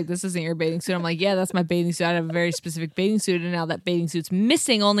suit. She's like, this isn't your bathing suit. I'm like, yeah, that's my bathing suit. I have a very specific bathing suit, and now that bathing suit's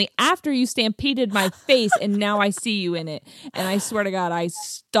missing only after you stampeded my face, and now I see you in it. And I swear to God, I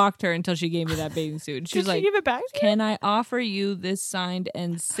stalked her until she gave me that bathing suit. And she was like, give it back to you? Can I offer you this signed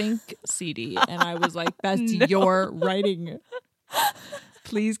and sync CD? And I was like, that's your writing.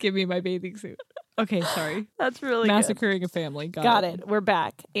 Please give me my bathing suit. Okay, sorry. That's really Massacring a family. Got it. We're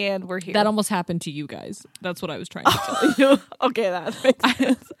back, and we're here. That almost happened to you guys. That's what I was trying to tell you. Okay, that makes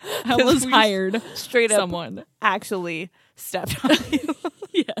sense. I was hired straight up someone. Actually stepped on you.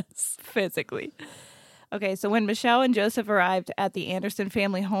 Yes. Physically. Okay, so when Michelle and Joseph arrived at the Anderson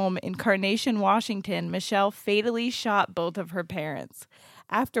family home in Carnation, Washington, Michelle fatally shot both of her parents.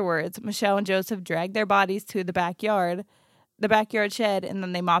 Afterwards, Michelle and Joseph dragged their bodies to the backyard shed, and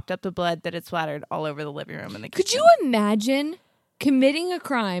then they mopped up the blood that had splattered all over the living room and the kitchen. Could you imagine committing a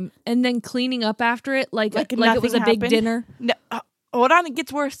crime and then cleaning up after it like it was a big dinner? No, hold on, it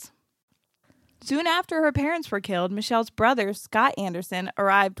gets worse. Soon after her parents were killed, Michelle's brother, Scott Anderson,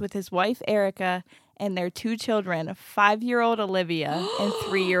 arrived with his wife, Erica, and their two children, 5-year-old Olivia and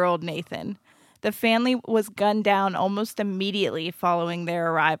 3-year-old Nathan. The family was gunned down almost immediately following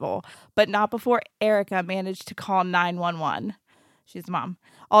their arrival, but not before Erica managed to call 911. She's the mom.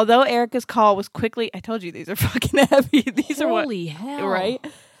 Although Erica's call was quickly... I told you these are fucking heavy. Holy hell. Right?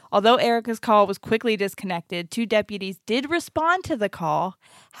 Although Erica's call was quickly disconnected, 2 deputies did respond to the call.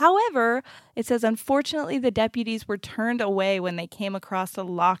 However, it says, unfortunately, the deputies were turned away when they came across a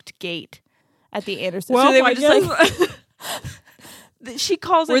locked gate at the Anderson. Well, so they were just like... She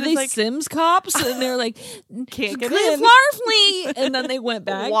calls it. Were they like, Sims cops? And they're like, can't get Cliff in. Larfleet. And then they went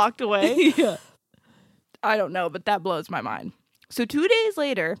back. Walked away. Yeah. I don't know, but that blows my mind. So 2 days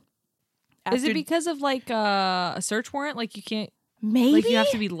later. Is it because of like a search warrant? Like you can't. Maybe. Like you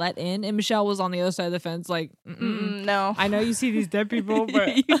have to be let in? And Michelle was on the other side of the fence like, no. I know you see these dead people,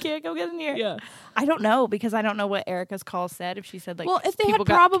 but you can't go get in here. Yeah. I don't know because I don't know what Erica's call said. If she said like, well, if they people had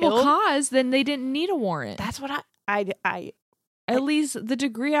got probable killed, cause, then they didn't need a warrant. That's what I At least the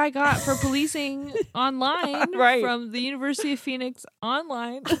degree I got for policing online Right. from the University of Phoenix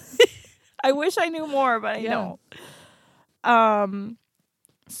online. I wish I knew more, but I don't.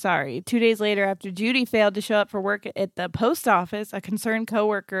 Sorry. 2 days later, after Judy failed to show up for work at the post office, a concerned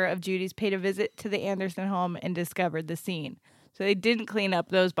coworker of Judy's paid a visit to the Anderson home and discovered the scene. So they didn't clean up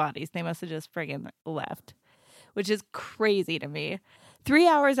those bodies. They must have just friggin' left, which is crazy to me. 3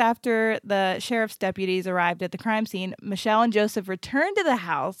 hours after the sheriff's deputies arrived at the crime scene, Michelle and Joseph returned to the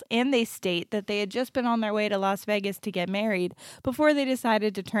house, and they state that they had just been on their way to Las Vegas to get married before they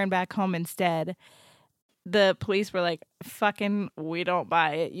decided to turn back home instead. The police were like, fucking, we don't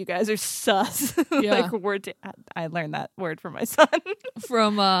buy it. You guys are sus. Yeah. I learned that word from my son.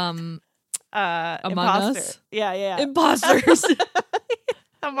 From Among imposter. Us? Yeah. Imposters.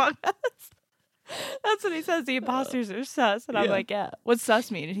 Among Us. That's what he says. The imposters are sus. And I'm like, yeah. What's sus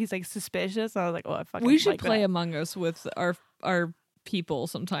mean? And he's like, suspicious. And I was like, oh, I fucking We should like play that. Among Us with our people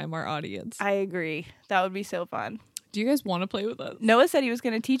sometime, our audience. I agree. That would be so fun. Do you guys want to play with us? Noah said he was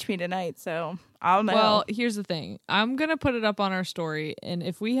going to teach me tonight, so I'll know. Well, here's the thing. I'm going to put it up on our story, and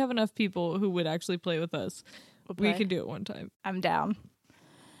if we have enough people who would actually play with us, we can do it one time. I'm down.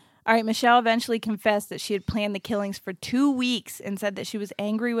 All right, Michelle eventually confessed that she had planned the killings for 2 weeks and said that she was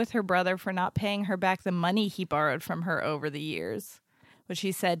angry with her brother for not paying her back the money he borrowed from her over the years, which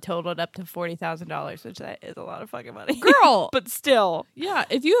he said totaled up to $40,000, which that is a lot of fucking money. Girl! But still. Yeah,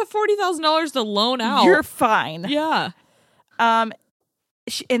 if you have $40,000 to loan out, You're fine. Yeah. And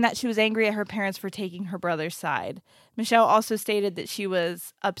that she was angry at her parents for taking her brother's side. Michelle also stated that she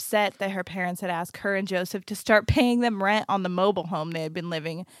was upset that her parents had asked her and Joseph to start paying them rent on the mobile home they had been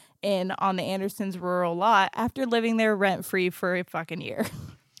living in on the Andersons' rural lot after living there rent-free for a fucking year.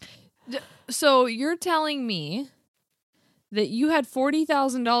 So you're telling me that you had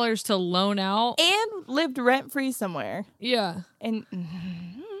 $40,000 to loan out And lived rent-free somewhere. Yeah. And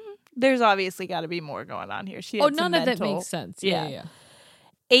there's obviously got to be more going on here. She had None of that mental- makes sense. Yeah.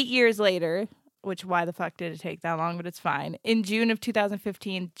 8 years later, which why the fuck did it take that long, but it's fine. In June of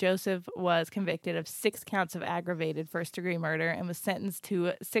 2015, Joseph was convicted of 6 counts of aggravated first-degree murder and was sentenced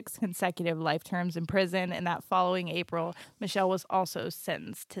to 6 consecutive life terms in prison. And that following April, Michelle was also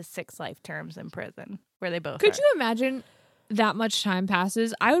sentenced to 6 life terms in prison, where they both Could are. you imagine that much time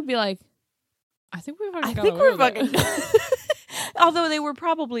passes? I would be like, I think we fucking I got think away we're with it. fucking... Although they were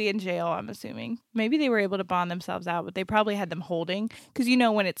probably in jail, I'm assuming. Maybe they were able to bond themselves out, but they probably had them holding. Because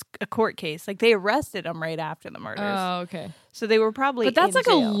when it's a court case, like they arrested them right after the murders. Oh, okay. So they were probably But that's in like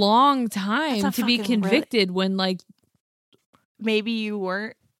jail. a long time That's a to be fucking convicted when like Maybe you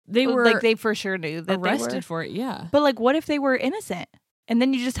weren't. they were Like they for sure knew that arrested they were. for it. Yeah. But like, what if they were innocent? And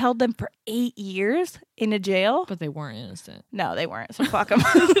then you just held them for 8 years in a jail? But they weren't innocent. No, they weren't. So fuck them.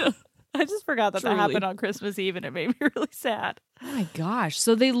 I just forgot that Truly. that happened on Christmas Eve, and it made me really sad. Oh my gosh.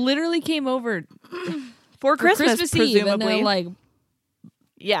 So they literally came over For Christmas, Eve and presumably. they're like,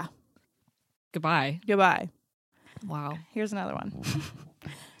 Yeah. goodbye. Goodbye. Wow. Here's another one.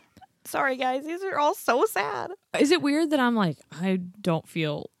 Sorry, guys. These are all so sad. Is it weird that I'm like, I don't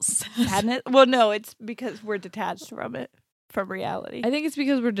feel sad? Sadness? Well, no, it's because we're detached from it, from reality. I think it's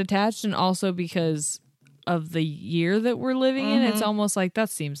because we're detached and also because of the year that we're living in. It's almost like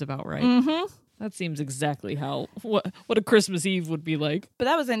that seems about right. Mm-hmm. That seems exactly how what a Christmas Eve would be like. But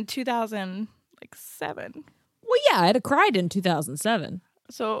that was in 2007. Well, yeah, I'd have cried in 2007.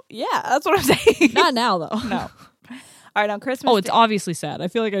 So, yeah, that's what I'm saying. Not now, though. No. All right, on Christmas Oh, it's obviously sad. I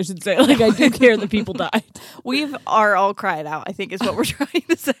feel like I should say, like, I do care that people died. We've are all cried out, I think is what we're trying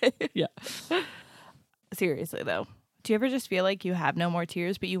to say. Yeah. Seriously, though. Do you ever just feel like you have no more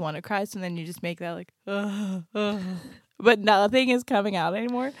tears, but you want to cry, so then you just make that like, but nothing is coming out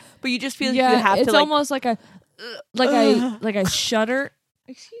anymore? But you just feel like you have it's to, like, almost like I shudder.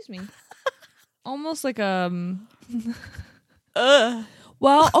 Excuse me. Almost like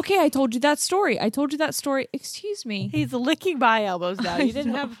Well, okay, I told you that story. Excuse me. He's licking my elbows now. You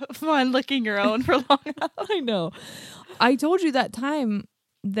didn't have fun licking your own for long enough. I know. I told you that time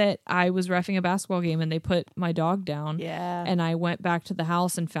that I was reffing a basketball game and they put my dog down. Yeah. And I went back to the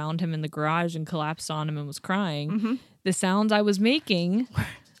house and found him in the garage and collapsed on him and was crying. The sounds I was making,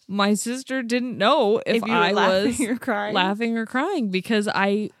 my sister didn't know if you were I was laughing or crying. laughing or crying because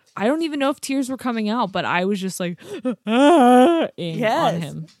I don't even know if tears were coming out, but I was just like on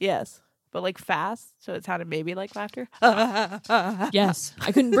him. Yes. But like fast, so it sounded maybe like laughter. Yes.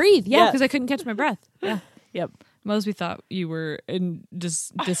 I couldn't breathe. Yeah, Yeah. because I couldn't catch my breath. Yeah. Yep. Mosby thought you were in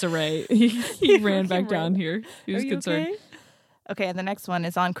disarray. He ran back down here. He was Are you concerned. okay? Okay, and the next one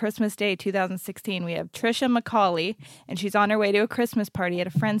is on Christmas Day 2016. We have Trisha McCauley, and she's on her way to a Christmas party at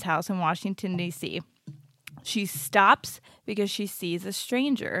a friend's house in Washington, D.C. She stops because she sees a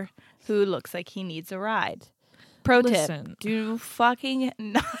stranger who looks like he needs a ride. Pro Listen. tip, do fucking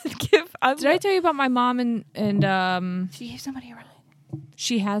not give... Did I tell you about my mom and She gave somebody a ride.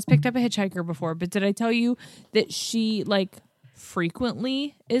 she has picked up a hitchhiker before, but did I tell you that she like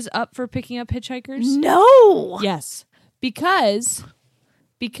frequently is up for picking up hitchhikers? No! Yes. Because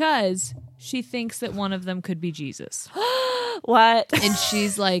she thinks that one of them could be Jesus. What? And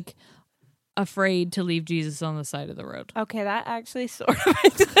she's like afraid to leave Jesus on the side of the road. Okay, that actually sort of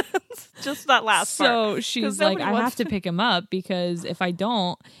makes sense. Just that last part. So 'Cause she's like, nobody I wants have to pick him up because if I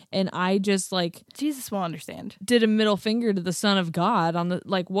don't, and I just like Jesus will understand. did a middle finger to the Son of God on the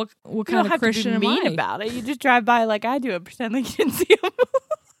like what You kind don't of have Christian to be am mean I? about it. You just drive by like I do and pretend like you didn't see him.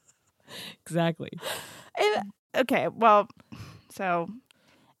 Exactly. Okay, well, so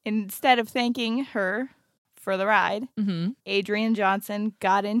instead of thanking her for the ride, Adrian Johnson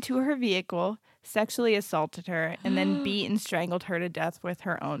got into her vehicle, sexually assaulted her, and then beat and strangled her to death with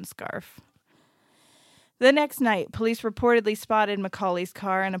her own scarf. The next night, police reportedly spotted McCauley's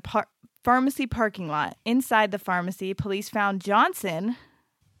car in a pharmacy parking lot. Inside the pharmacy, police found Johnson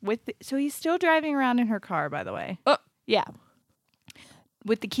so he's still driving around in her car, by the way. Oh. Yeah.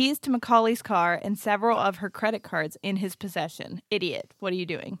 With the keys to McCauley's car and several of her credit cards in his possession. Idiot. What are you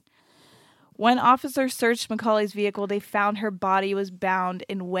doing? When officers searched McCauley's vehicle, they found her body was bound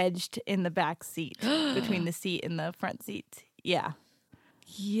and wedged in the back seat, between the seat and the front seat. Yeah.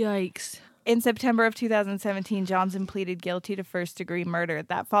 Yikes. In September of 2017, Johnson pleaded guilty to first-degree murder.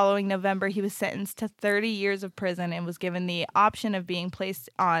 That following November, he was sentenced to 30 years of prison and was given the option of being placed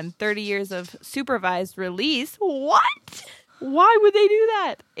on 30 years of supervised release. What? Why would they do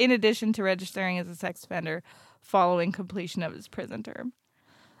that? In addition to registering as a sex offender following completion of his prison term.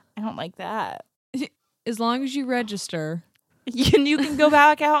 I don't like that. As long as you register. You can go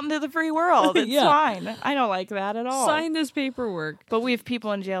back out into the free world. It's Yeah. fine. I don't like that at all. Sign this paperwork. But we have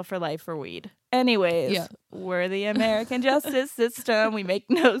people in jail for life for weed. Anyways, Yeah. we're the American justice system. We make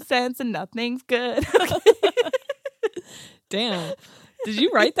no sense and nothing's good. Damn. Did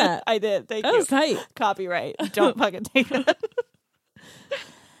you write that? I did. Thank That you. was tight. Copyright. Don't fucking take it.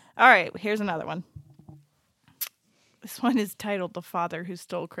 All right, here's another one. This one is titled "The Father Who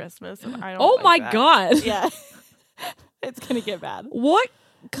Stole Christmas," and I don't. Oh like my that. God. Yeah, it's gonna get bad. What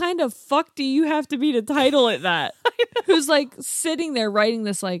kind of fuck do you have to be to title it that? Who's like sitting there writing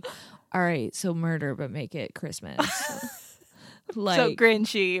this like, all right, so murder, but make it Christmas. Like, So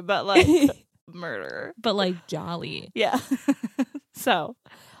grinchy, but like murder. but like jolly. Yeah. So,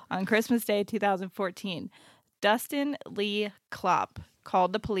 on Christmas Day 2014, Dustin Lee Klopp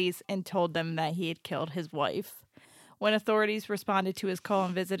called the police and told them that he had killed his wife. When authorities responded to his call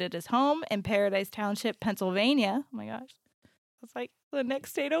and visited his home in Paradise Township, Pennsylvania, oh my gosh, it's like the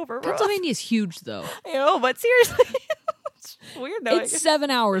next state over. bro. Pennsylvania's huge though. I know, but seriously, it's weird though. It's 7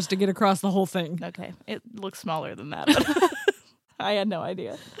 hours to get across the whole thing. Okay, it looks smaller than that. But I had no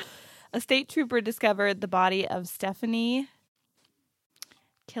idea. A state trooper discovered the body of Stephanie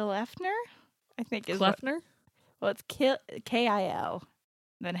Kilefner, I think is what- Kleffner? well, it's Kil,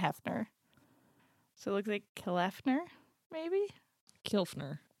 then Hefner. So it looks like Kilefner, maybe?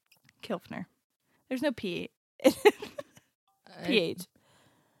 Kilfner. Kilfner. There's no P. PH.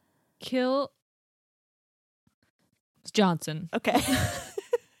 Kill. It's Johnson. Okay.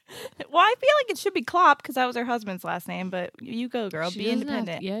 Well, I feel like it should be Klopp because that was her husband's last name, but you go, girl. She Be doesn't have-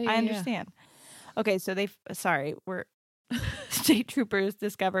 independent. yeah, I yeah. understand. Okay, so state troopers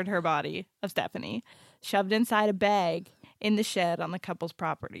discovered her body of Stephanie shoved inside a bag in the shed on the couple's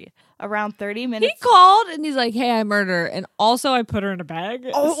property. Around 30 He minutes. called and he's like, hey, I murdered her. And also I put her in a bag.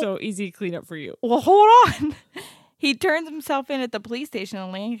 Oh. So easy to clean up for you. Well, hold on. He turns himself in at the police station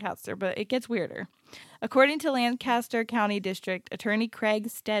in Lancaster, but it gets weirder. According to Lancaster County District Attorney Craig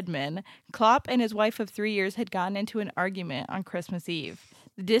Stedman, Klopp and his wife of 3 years had gotten into an argument on Christmas Eve.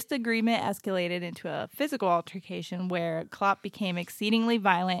 The disagreement escalated into a physical altercation where Klopp became exceedingly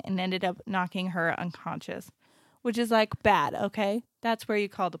violent and ended up knocking her unconscious, which is like bad, okay? That's where you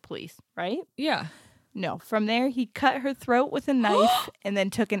call the police, right? Yeah. No. From there, he cut her throat with a knife and then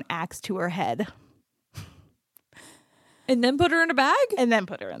took an axe to her head. And then put her in a bag? And then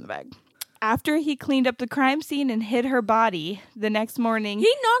put her in the bag. After he cleaned up the crime scene and hid her body, the next morning...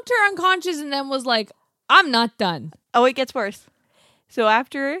 He knocked her unconscious and then was like, I'm not done. Oh, it gets worse. So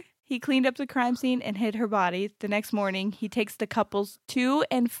after he cleaned up the crime scene and hid her body, the next morning, he takes the couple's 2-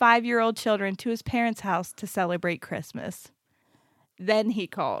 and 5-year-old children to his parents' house to celebrate Christmas. Then he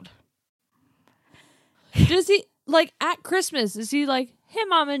called. Does he, like, at Christmas, is he like, hey,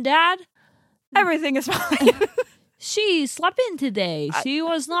 Mom and Dad, Everything is fine. she slept in today. She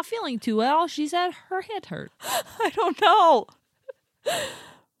was not feeling too well. She said her head hurt. I don't know.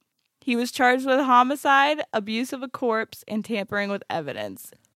 He was charged with homicide, abuse of a corpse, and tampering with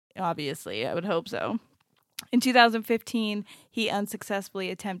evidence. Obviously, I would hope so. In 2015, he unsuccessfully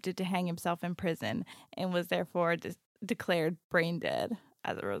attempted to hang himself in prison and was therefore declared brain dead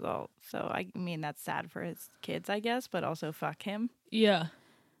as a result. So, I mean, that's sad for his kids, I guess, but also fuck him. Yeah.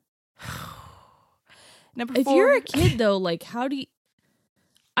 Number If 4. you're a kid, though, like, how do you...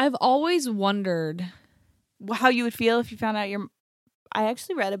 I've always wondered... How you would feel if you found out your... I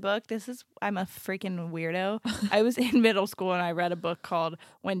actually read a book. I'm a freaking weirdo. I was in middle school and I read a book called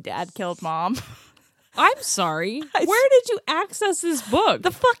When Dad Killed Mom. I'm sorry. Where did you access this book?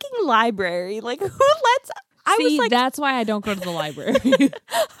 The fucking library. Like, who lets... I See, was like... that's why I don't go to the library.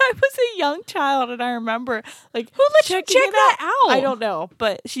 I was a young child and I remember, like... Who let you checking check it that out? I don't know,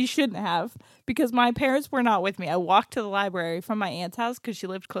 but she shouldn't have. Because my parents were not with me. I walked to the library from my aunt's house because she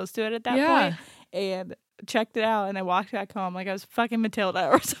lived close to it at that point. And checked it out and I walked back home like I was fucking Matilda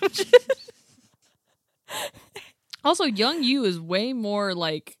or some shit. Also, young you is way more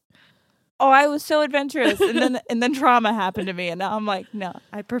like... Oh, I was so adventurous, and then trauma happened to me, and now I'm like, no,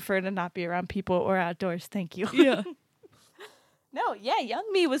 I prefer to not be around people or outdoors. Thank you. Yeah. No, yeah, young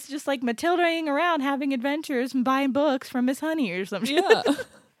me was just like Matildaing around, having adventures and buying books from Miss Honey or some shit. Yeah.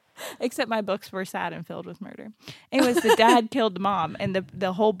 Except my books were sad and filled with murder. Anyways, the dad killed the mom, and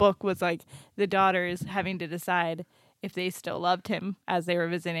the whole book was like the daughters having to decide if they still loved him as they were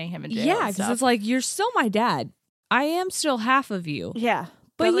visiting him in jail. Yeah, and because stuff. it's like, you're still my dad. I am still half of you. Yeah.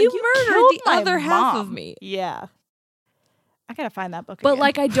 But like, you murdered killed the my other half of mom. me. Yeah. I gotta find that book But again.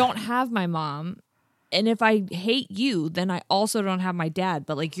 like, I don't have my mom. And if I hate you, then I also don't have my dad.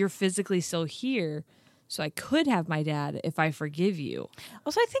 But like you're physically still here, so I could have my dad if I forgive you.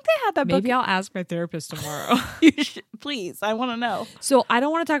 Also, I think they had that Maybe book. I'll ask my therapist tomorrow. You should, please, I want to know. So I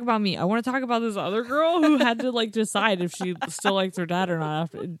don't want to talk about me. I want to talk about this other girl who had to like decide if she still likes her dad or not.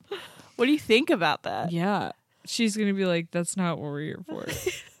 After. What do you think about that? Yeah, she's gonna be like, "That's not what we're here for."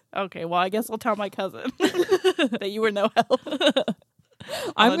 Okay, well, I guess I'll tell my cousin that you were no help.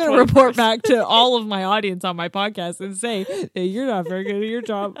 I'm going to report back to all of my audience on my podcast and say, hey, you're not very good at your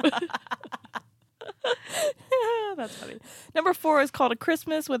job. That's funny. Number 4 is called A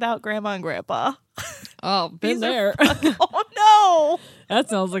Christmas Without Grandma and Grandpa. Oh, been there. Oh, no. That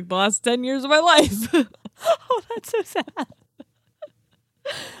sounds like the last 10 years of my life. Oh, that's so sad.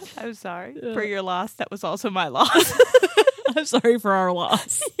 I'm sorry for your loss. That was also my loss. I'm sorry for our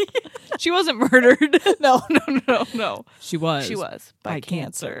loss. She wasn't murdered. No. She was. She was by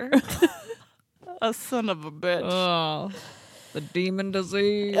cancer. A son of a bitch. Oh, the demon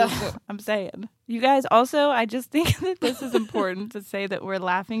disease. I'm saying. You guys, also, I just think that this is important to say that we're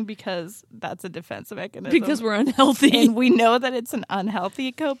laughing because that's a defense mechanism. Because we're unhealthy. And we know that it's an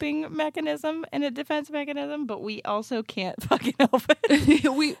unhealthy coping mechanism and a defense mechanism, but we also can't fucking help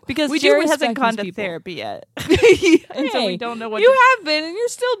it. Because we Jerry do hasn't respect gone these to people. therapy yet. And so we don't know what you to- have been and you're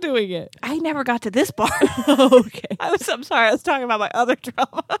still doing it. I never got to this part. Okay. I'm sorry. I was talking about my other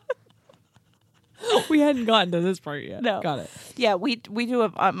trauma. We hadn't gotten to this part yet. No. Got it. Yeah, we do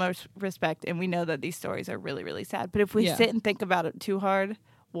have utmost respect, and we know that these stories are really, really sad. But if we sit and think about it too hard,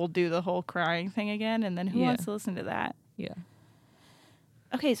 we'll do the whole crying thing again, and then who wants to listen to that? Yeah.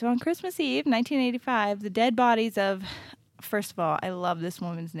 Okay, so on Christmas Eve, 1985, the dead bodies of, first of all, I love this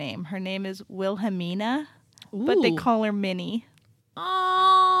woman's name. Her name is Wilhelmina, but they Ooh. call her Minnie.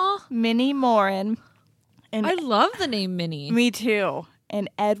 Aww. Minnie Morin. And I love the name Minnie. Me too. And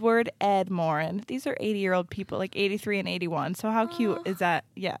Edward Ed Morin. These are 80-year-old people, like 83 and 81. So how cute is that?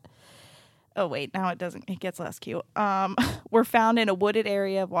 Yeah. Oh, wait. Now it doesn't. It gets less cute. Were found in a wooded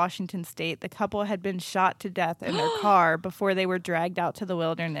area of Washington State. The couple had been shot to death in their car before they were dragged out to the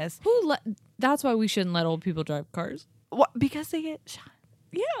wilderness. That's why we shouldn't let old people drive cars. What? Because they get shot?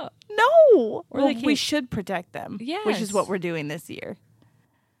 Yeah. No. Or Well, they we can't- should protect them. Yes. Which is what we're doing this year.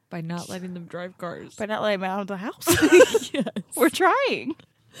 By not letting them drive cars. By not letting them out of the house. Yes. We're trying.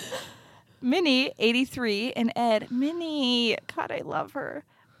 Minnie, 83, and Ed. Minnie. God, I love her.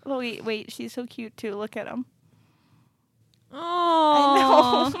 Oh, wait. She's so cute, too. Look at him.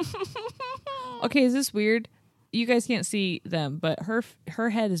 Oh. I know. Okay, is this weird? You guys can't see them, but her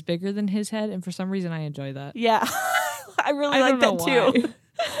head is bigger than his head, and for some reason I enjoy that. Yeah. I really I like don't that, know too.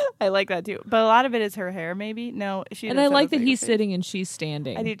 I like that, too. But a lot of it is her hair, maybe. No, she And does I have like a that bigger he's face. sitting and she's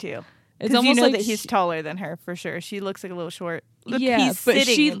standing. I do, too. It's Because you almost know like that he's taller than her, for sure. She looks like a little short. Look, Yeah, he's but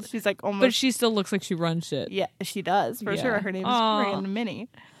sitting, and she's like almost... But she still looks like she runs shit. Yeah, she does, for Yeah. sure. Her name is Aw. Random Minnie.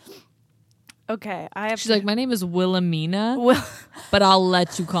 Okay, I have... She's like, my name is Wilhelmina, Will- but I'll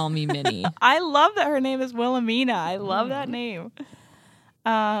let you call me Minnie. I love that her name is Wilhelmina. I love that name.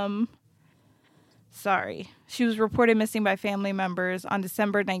 Sorry. She was reported missing by family members on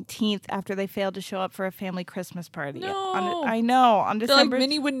December 19th after they failed to show up for a family Christmas party. No. I know. On I feel December... like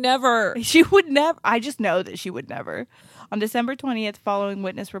Minnie would never. She would never. I just know that she would never. On December 20th, following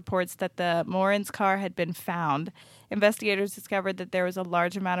witness reports that the Morin's car had been found, investigators discovered that there was a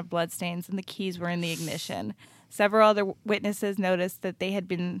large amount of bloodstains and the keys were in the ignition. Several other witnesses noticed that they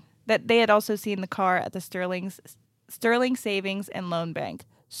had also seen the car at the Sterling Savings and Loan Bank.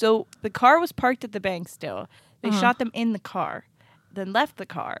 So the car was parked at the bank still. They shot them in the car, then left the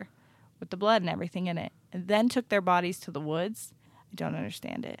car with the blood and everything in it, and then took their bodies to the woods. I don't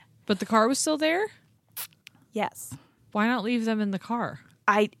understand it. But the car was still there? Yes. Why not leave them in the car?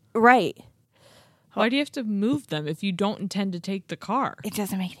 Right. Why do you have to move them if you don't intend to take the car? It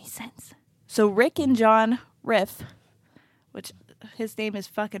doesn't make any sense. So Rick and John Riff, which his name is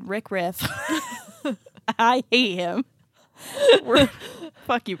fucking Rick Riff. I hate him.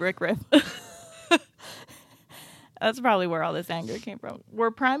 Fuck you, Rick Riff. That's probably where all this anger came from.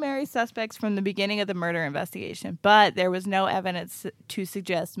 Were primary suspects from the beginning of the murder investigation, but there was no evidence to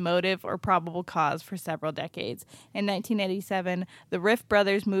suggest motive or probable cause for several decades. In 1987, the Riff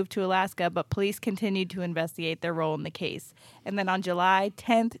brothers moved to Alaska, but police continued to investigate their role in the case. And then on July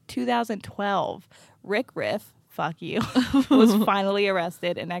 10th, 2012, Rick Riff, fuck you, was finally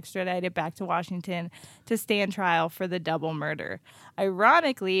arrested and extradited back to Washington to stand trial for the double murder.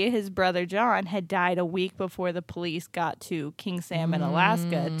 Ironically, his brother John had died a week before the police got to King Salmon,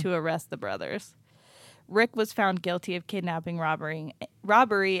 Alaska to arrest the brothers. Rick was found guilty of kidnapping, robbery,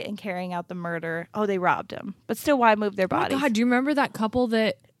 and carrying out the murder. Oh, they robbed him. But still, why move their Oh my bodies? God, do you remember that couple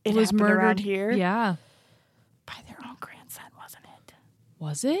that it was happened murdered around here. Yeah. By their own grandson, wasn't it?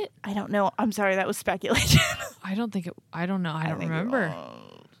 Was it? I don't know. I'm sorry, that was speculation. I don't think it. I don't know. I don't remember.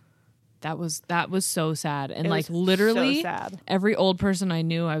 That was so sad. And It like was literally so sad. every old person I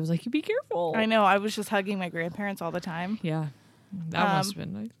knew, I was like, you be careful. I know. I was just hugging my grandparents all the time. Yeah. That must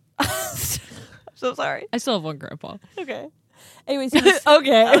have been nice. So sorry. I still have one grandpa. Okay. Anyways, he was,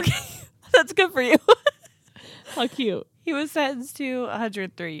 Okay. that's good for you. How cute. He was sentenced to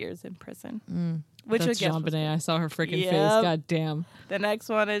 103 years in prison. Which That's I guess Jean was- Benet. I saw her freaking face. Yep. God damn. The next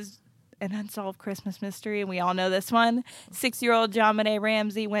one is an unsolved Christmas mystery, and we all know this one. 6-year-old Jean Benet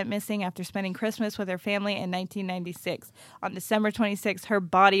Ramsey went missing after spending Christmas with her family in 1996. On December 26th, her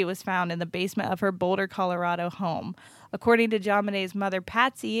body was found in the basement of her Boulder, Colorado home. According to Jean Benet's mother,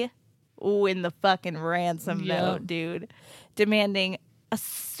 Patsy, in the fucking ransom note, dude, demanding a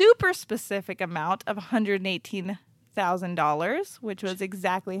super specific amount of $118,000, which was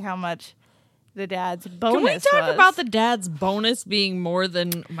exactly how much the dad's bonus Can we talk was. about the dad's bonus being more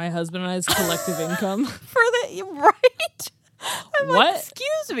than my husband and I's collective income? For the right? I'm What? like,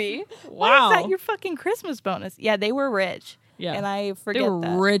 excuse me. Why Wow. is that your fucking Christmas bonus? Yeah, they were rich. Yeah. And I forget They were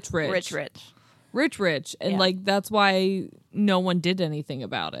that. rich. Rich. And Yeah. like that's why no one did anything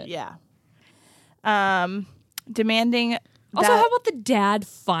about it. Yeah. Demanding Also, that- how about the dad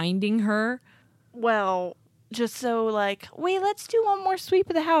finding her? well, just so like, wait, let's do one more sweep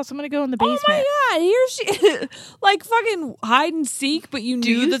of the house. I'm gonna go in the basement. Oh my god, here she like fucking hide and seek, but you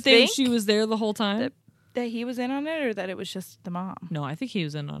knew you that think she was there the whole time. That he was in on it, or that it was just the mom? No, I think he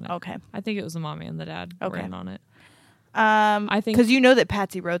was in on it. Okay. I think it was the mommy and the dad were Okay. in on it. I think- because you know that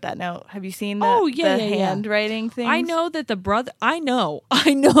Patsy wrote that note. Have you seen the, Oh, yeah, the yeah, yeah. handwriting thing? I know that the brother I know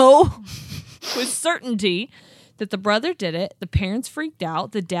with certainty that the brother did it. The parents freaked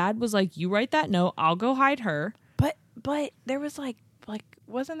out. The dad was like, "You write that note, I'll go hide her." But there was like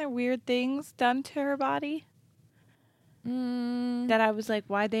wasn't there weird things done to her body? That I was like,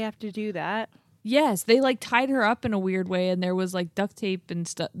 why'd they have to do that? Yes, they like tied her up in a weird way, and there was like duct tape and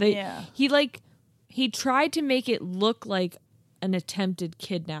stuff. Yeah. He tried to make it look like an attempted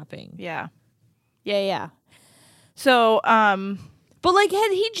kidnapping. Yeah. So, But like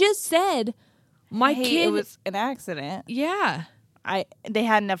had he just said, my hey, kid it was an accident. Yeah. They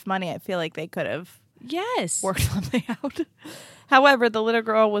had enough money. I feel like they could have Yes. worked something out. However, the little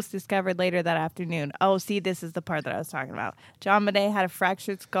girl was discovered later that afternoon. Oh, see, this is the part that I was talking about. Jean Benet had a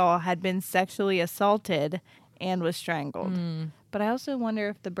fractured skull, had been sexually assaulted, and was strangled. But I also wonder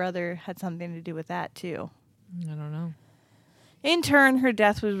if the brother had something to do with that, too. I don't know. In turn, her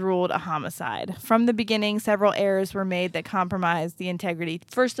death was ruled a homicide. From the beginning, several errors were made that compromised the integrity.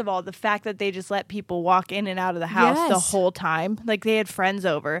 First of all, the fact that they just let people walk in and out of the house the Yes. whole time. Like, they had friends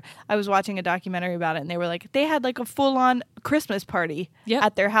over. I was watching a documentary about it, and they were like, they had like a full-on Christmas party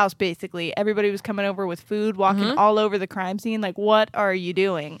at their house, basically. Everybody was coming over with food, walking all over the crime scene. Like, what are you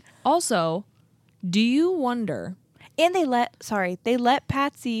doing? Also, do you wonder? And they let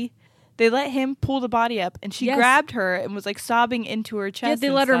Patsy... They let him pull the body up, and she Yes. grabbed her and was like sobbing into her chest. Yeah, they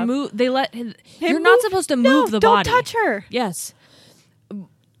and let her stuff. move. They let him. You're move? not supposed to move the don't body. touch her. Yes.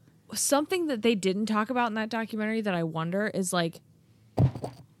 Something that they didn't talk about in that documentary that I wonder is like,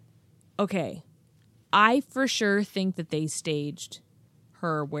 okay, I for sure think that they staged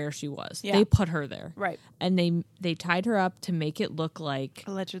her where she was. Yeah. They put her there. Right. And they tied her up to make it look like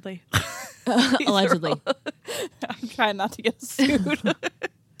Allegedly. allegedly. I'm trying not to get sued.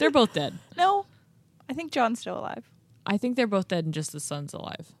 They're both dead. No, I think John's still alive. I think they're both dead and just the son's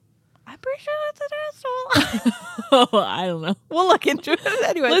alive. I'm pretty sure that's the dad's still alive. Oh, I don't know. We'll look into it.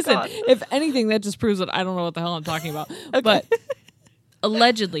 Anyway, Listen, go on. if anything, that just proves that I don't know what the hell I'm talking about. But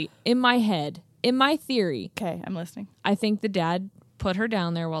allegedly, in my head, in my theory, Okay, I'm listening. I think the dad put her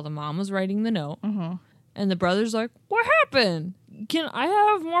down there while the mom was writing the note. And the brother's like, what happened? Can I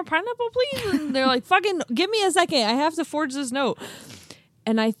have more pineapple, please? And they're like, fucking give me a second. I have to forge this note.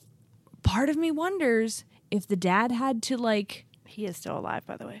 And part of me wonders if the dad had to like, He is still alive,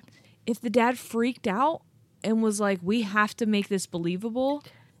 by the way. if the dad freaked out and was like, we have to make this believable.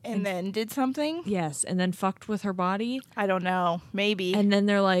 And then did something? Yes. And then fucked with her body. I don't know. Maybe. And then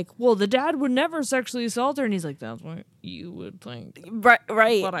they're like, well, the dad would never sexually assault her. And he's like, that's what you would think. right.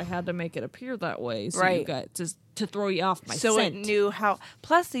 But I had to make it appear that way. So you Right. got to throw you off my So scent. it knew how.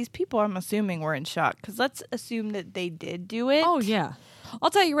 Plus, these people, I'm assuming, were in shock. Because let's assume that they did do it. Oh, yeah. I'll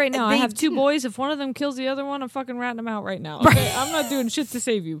tell you right now, I They have two didn't- boys. If one of them kills the other one, I'm fucking ratting them out right now. Okay? I'm not doing shit to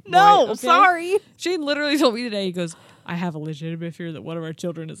save you. No, boy, okay? sorry. Shane literally told me today, he goes, I have a legitimate fear that one of our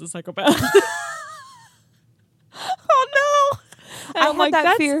children is a psychopath. Oh, no. I'm like, that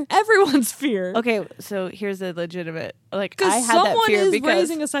that's fear. everyone's fear. Okay, so here's a legitimate, like, I Because had that someone fear is because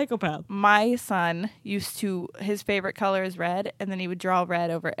raising a psychopath. my son used to, his favorite color is red, and then he would draw red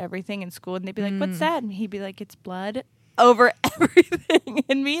over everything in school, and they'd be like, what's that? And he'd be like, it's blood over everything.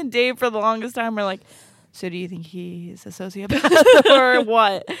 And me and Dave, for the longest time, were like, so do you think he's a sociopath or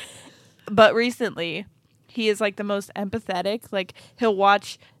what? But recently, he is like the most empathetic. Like, he'll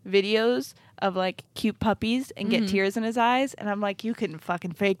watch videos of like cute puppies and get tears in his eyes, and I'm like, you can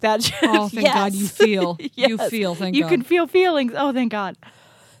fucking fake that shit. Oh, thank God you feel. You feel, thank you God. can feel feelings. Oh, thank God.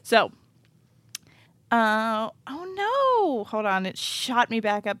 So, oh no, hold on, it shot me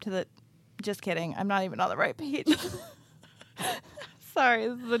back up to the. Just kidding. I'm not even on the right page. Sorry,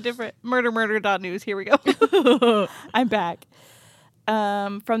 this is a different murder.news. Here we go. I'm back.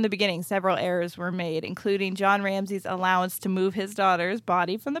 From the beginning, several errors were made, including John Ramsey's allowance to move his daughter's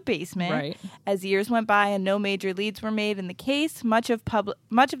body from the basement. Right. As years went by and no major leads were made in the case, much of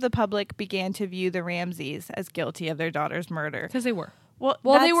the public began to view the Ramseys as guilty of their daughter's murder. Because they were. Well,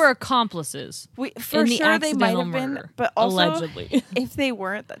 They that's- were accomplices. for in the sure they might accidental have been, murder, but also allegedly. if they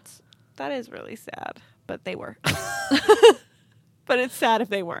weren't, that is really sad. But they were. But it's sad if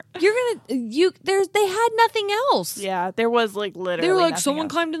they weren't. They had nothing else. Yeah, there was like literally. They were like, nothing someone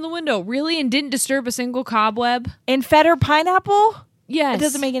else. climbed in the window, really, and didn't disturb a single cobweb. And fed her pineapple. Yes, It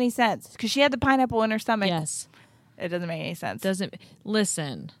doesn't make any sense because she had the pineapple in her stomach. Yes, It doesn't make any sense. doesn't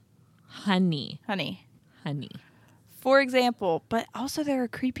listen, honey. For example, but also there are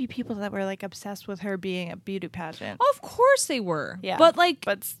creepy people that were like obsessed with her being a beauty pageant. Of course they were. Yeah, but like,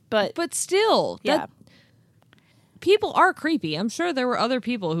 but still, yeah. People are creepy. I'm sure there were other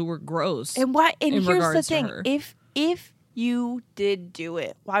people who were gross. And why? And in here's the regards to thing: her. if you did do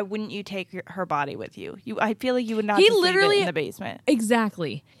it, why wouldn't you take her body with you? I feel like you would not. He just leave it literally- in the basement.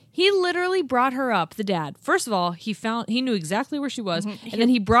 Exactly. He literally brought her up, the dad. First of all, he knew exactly where she was. And then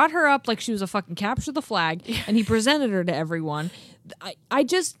he brought her up like she was a fucking capture the flag. And he presented her to everyone. I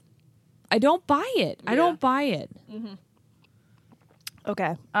don't buy it. I don't buy it.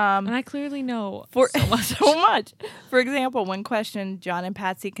 Okay. And I clearly know For so much. For example, when questioned, John and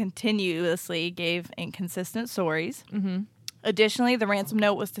Patsy continuously gave inconsistent stories. Mm-hmm. Additionally, the ransom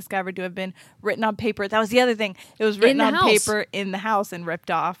note was discovered to have been written on paper. That was the other thing. It was written the on house. paper in the house and ripped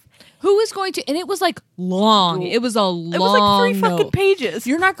off. Who is going to... And it was like long. It was a long It was like 3 fucking note. pages.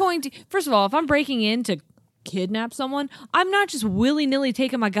 You're not going to... First of all, if I'm breaking in to kidnap someone, I'm not just willy-nilly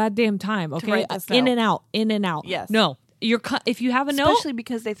taking my goddamn time, okay? write this In note. and out. Yes. No. If you have a note... Especially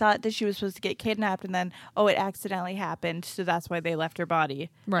because they thought that she was supposed to get kidnapped and then, it accidentally happened, so that's why they left her body.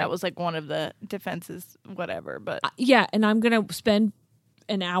 Right. That was like one of the defenses, whatever. But Yeah, and I'm going to spend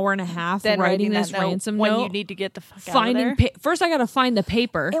an hour and a half then writing that this note ransom when note. you need to get the fuck out of there. First, I got to find the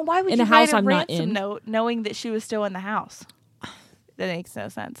paper. And why would in you a house write a I'm not ransom in? note knowing that she was still in the house? That makes no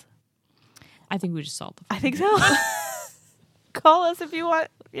sense. I think we just solved the I think so. Call us if you want,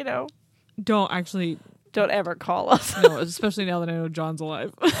 Don't actually... Don't ever call us. No, especially now that I know John's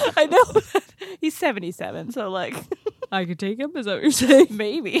alive. I know. He's 77, so like I could take him? Is that what you're saying?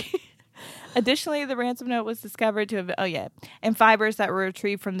 maybe. Additionally, the ransom note was discovered to have, and fibers that were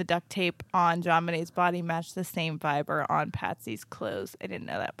retrieved from the duct tape on John Bonet's body matched the same fiber on Patsy's clothes. I didn't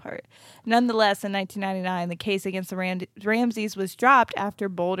know that part. Nonetheless, in 1999, the case against the Ramseys was dropped after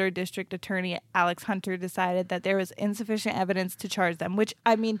Boulder District Attorney Alex Hunter decided that there was insufficient evidence to charge them, which,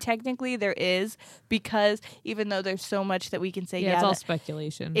 I mean, technically there is, because even though there's so much that we can say, Yeah, it's all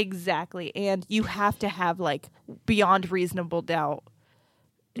speculation. exactly, and you have to have, like, beyond reasonable doubt.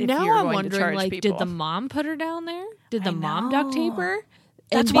 If Now you're I'm going to wondering, charge like, people. did the mom put her down there? Did the mom duct tape her?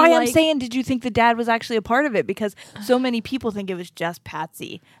 That's And be why I'm like- saying, did you think the dad was actually a part of it? Because so many people think it was just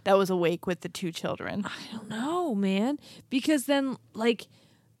Patsy that was awake with the 2 children. I don't know, man. Because then, like,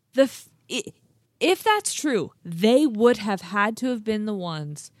 if that's true, they would have had to have been the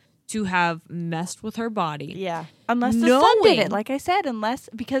ones to have messed with her body. Yeah. Unless the son did Knowing- it, like I said,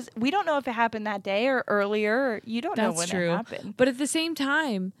 because we don't know if it happened that day or earlier. Or you don't know That's when true. it happened. But at the same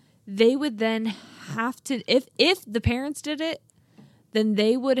time, they would then have to, if the parents did it, then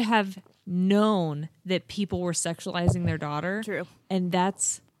they would have known that people were sexualizing their daughter. True. And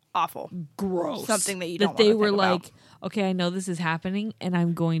that's Awful. gross. Something that you that don't they wanna were think about. like, okay, I know this is happening, and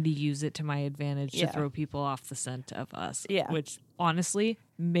I'm going to use it to my advantage Yeah. to throw people off the scent of us. Yeah. Which honestly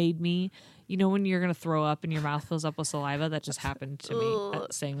made me, when you're gonna throw up and your mouth fills up with saliva, that just happened to me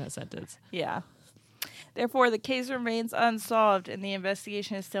saying that sentence. Yeah. Therefore, the case remains unsolved, and the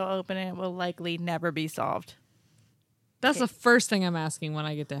investigation is still open, and it will likely never be solved. That's the first thing I'm asking when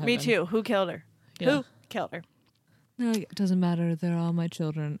I get to heaven. Me too. Who killed her? Yeah. Who killed her? No, it doesn't matter. They're all my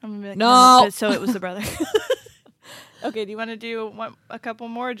children. I'm gonna be like, No. but so it was the brother. Okay, do you want to do a couple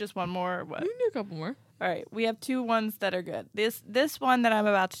more or just one more? Or what? We can do a couple more. All right, we have 2 ones that are good. This one that I'm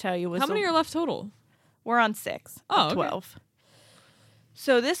about to tell you was How many are left total? We're on 6 Oh, of okay. 12.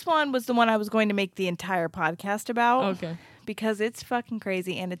 So this one was the one I was going to make the entire podcast about. Okay. Because it's fucking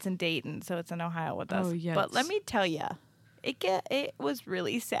crazy and it's in Dayton, so it's in Ohio with us. Oh, yes. But let me tell you, it was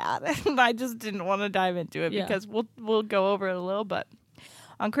really sad, and I just didn't want to dive into it because we'll go over it a little. But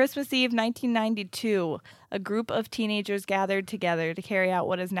on Christmas Eve, 1992, a group of teenagers gathered together to carry out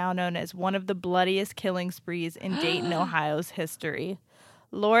what is now known as one of the bloodiest killing sprees in Dayton, Ohio's history.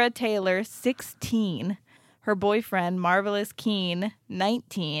 Laura Taylor, 16, her boyfriend Marvelous Keene,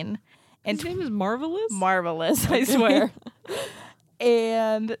 19, and his name is Marvelous? Marvelous, I swear.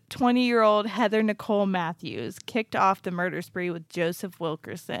 And 20-year-old Heather Nicole Matthews kicked off the murder spree with Joseph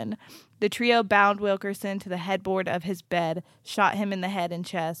Wilkerson. The trio bound Wilkerson to the headboard of his bed, shot him in the head and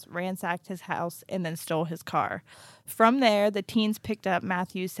chest, ransacked his house, and then stole his car. From there, the teens picked up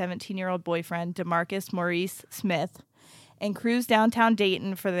Matthews' 17-year-old boyfriend, DeMarcus Maurice Smith, and cruised downtown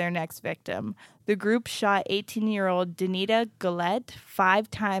Dayton for their next victim. The group shot 18-year-old Danita Gillette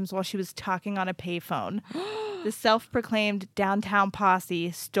 5 times while she was talking on a payphone. The self-proclaimed downtown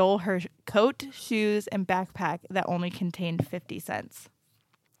posse stole her coat, shoes, and backpack that only contained 50 cents.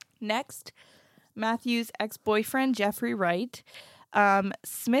 Next, Matthew's ex-boyfriend, Jeffrey Wright.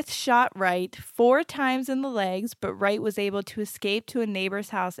 Smith shot Wright 4 times in the legs, but Wright was able to escape to a neighbor's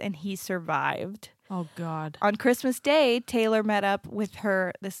house, and he survived. Oh, God. On Christmas Day, Taylor met up with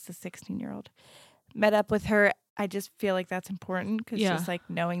her. This is a 16-year-old. Met up with her. I just feel like that's important because just like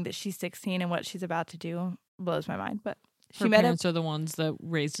knowing that she's 16 and what she's about to do blows my mind. But Her parents are the ones that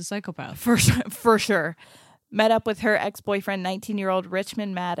raised a psychopath. For sure. Met up with her ex-boyfriend, 19-year-old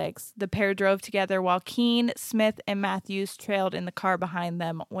Richmond Maddox. The pair drove together while Keene, Smith, and Matthews trailed in the car behind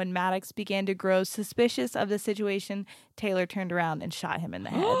them. When Maddox began to grow suspicious of the situation, Taylor turned around and shot him in the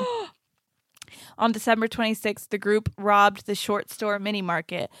head. On December 26th, the group robbed the Short Store Mini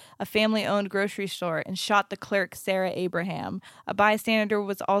Market, a family-owned grocery store, and shot the clerk, Sarah Abraham. A bystander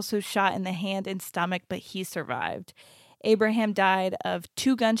was also shot in the hand and stomach, but he survived. Abraham died of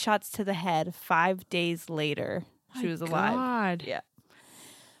 2 gunshots to the head 5 days later. She was alive. God. Yeah.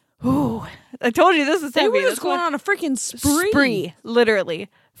 Ooh, I told you this is They heavy. were just going on a freaking spree. Literally.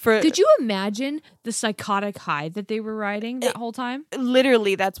 Could you imagine the psychotic high that they were riding that whole time?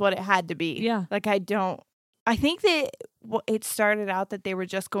 Literally, that's what it had to be. Yeah. Like, I think that it started out that they were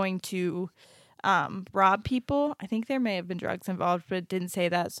just going to rob people. I think there may have been drugs involved, but it didn't say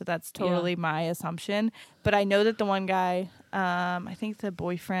that, so that's totally my assumption. But I know that the one guy, I think the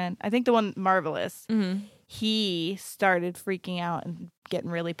one Marvelous, he started freaking out and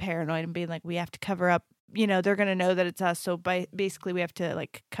getting really paranoid and being like, we have to cover up, they're going to know that it's us. So basically we have to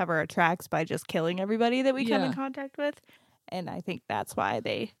like cover our tracks by just killing everybody that we come in contact with. And I think that's why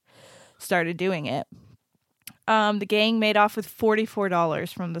they started doing it. The gang made off with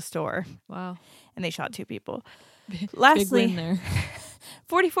 $44 from the store. Wow. And they shot 2 people. Lastly, big win there.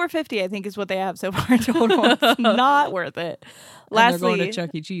 $44.50 I think is what they have so far total. It's not worth it. Lastly, they're going to Chuck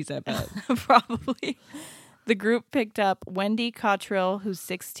E. Cheese, I bet. Probably. The group picked up Wendy Cottrell, who's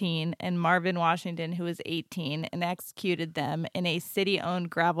 16, and Marvin Washington, who is 18, and executed them in a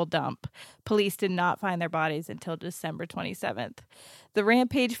city-owned gravel dump. Police did not find their bodies until December 27th. The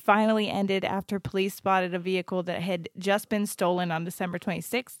rampage finally ended after police spotted a vehicle that had just been stolen on December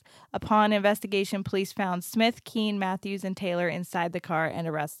 26th. Upon investigation, police found Smith, Keene, Matthews, and Taylor inside the car and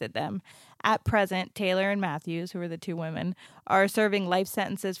arrested them. At present, Taylor and Matthews, who are the 2 women, are serving life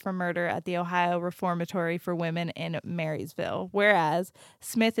sentences for murder at the Ohio Reformatory for Women in Marysville, whereas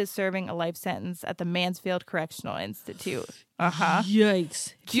Smith is serving a life sentence at the Mansfield Correctional Institute.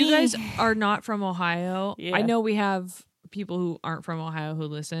 Yikes. You guys are not from Ohio. Yeah. I know we have people who aren't from Ohio who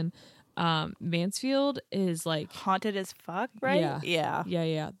listen. Mansfield is like haunted as fuck, right?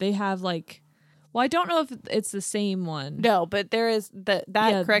 Yeah. They have like, well, I don't know if it's the same one. No, but there is that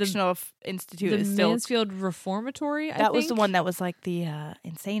correctional institute is still Mansfield Reformatory. That was the one that was like the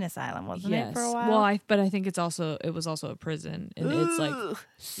insane asylum, wasn't it, for a while? Well, but I think it was also a prison, and it's like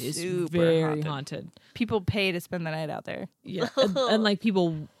it's super very haunted. People pay to spend the night out there. Yeah, and like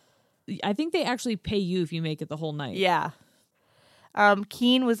people, I think they actually pay you if you make it the whole night. Yeah.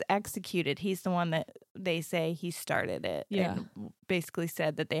 Keene was executed. He's the one that they say he started it. Yeah. And basically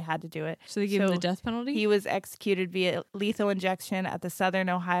said that they had to do it. So they gave him the death penalty? He was executed via lethal injection at the Southern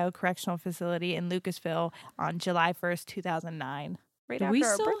Ohio Correctional Facility in Lucasville on July 1st, 2009. Right after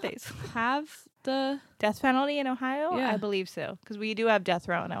our birthdays. Have the death penalty in Ohio? Yeah. I believe so. Because we do have death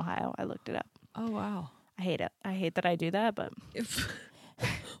row in Ohio. I looked it up. Oh, wow. I hate it. I hate that I do that, but...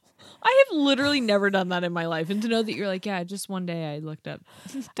 I have literally never done that in my life. And to know that you're like, yeah, just one day I looked up.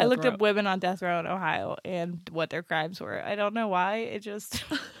 I looked up women on death row in Ohio and what their crimes were. I don't know why. It just...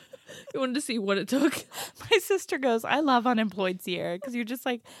 You wanted to see what it took. My sister goes, I love Unemployed Sierra because you're just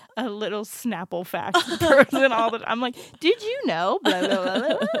like a little Snapple facts person all the time. I'm like, did you know? Blah, blah, blah,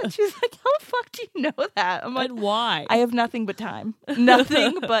 blah. And she's like, how the fuck do you know that? I'm like, And why? I have nothing but time.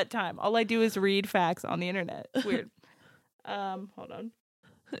 Nothing but time. All I do is read facts on the internet. It's weird. Hold on.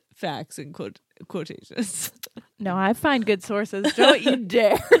 Facts and quotations. No, I find good sources. Don't you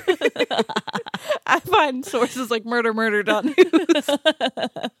dare. I find sources like murder.news.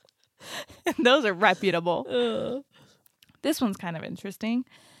 And those are reputable. This one's kind of interesting.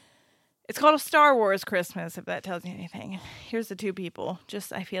 It's called A Star Wars Christmas, if that tells you anything. Here's the two people.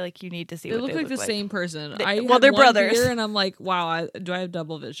 Just, I feel like you need to see They what look they like look the same person. Well, they're brothers. Beer and I'm like, wow, do I have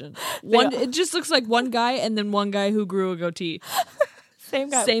double vision? It just looks like one guy and then one guy who grew a goatee. Same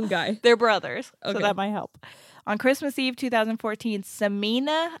guy. Same guy. They're brothers, so Okay. that might help. On Christmas Eve 2014,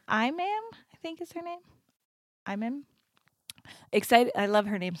 Samina Imam, I think is her name. Imam? Excited, I love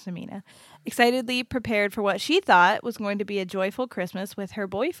her name, Samina. Excitedly prepared for what she thought was going to be a joyful Christmas with her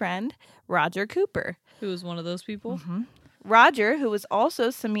boyfriend, Roger Cooper. Who was one of those people? Mm-hmm. Roger, who was also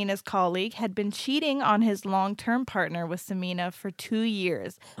Samina's colleague, had been cheating on his long-term partner with Samina for 2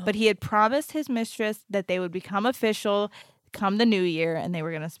 years, but he had promised his mistress that they would become official come the new year and they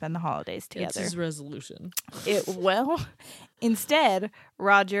were going to spend the holidays together. It's his resolution. Instead,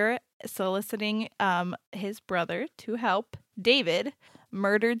 Roger, soliciting his brother to help, David,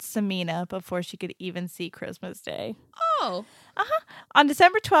 murdered Samina before she could even see Christmas Day. Oh. On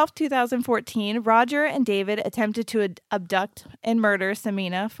December 12th, 2014, Roger and David attempted to abduct and murder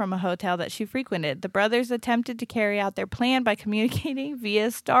Samina from a hotel that she frequented. The brothers attempted to carry out their plan by communicating via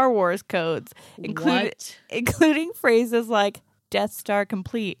Star Wars codes, including phrases like Death Star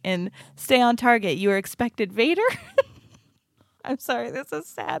complete and stay on target. You are expected, Vader. I'm sorry, this is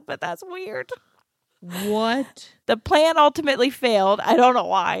sad, but that's weird. What? The plan ultimately failed. I don't know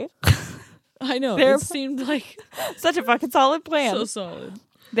why. I know. They're- It seemed like Such a fucking solid plan. so solid.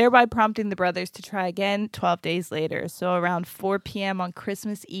 Thereby prompting the brothers to try again 12 days later. So around 4 p.m. on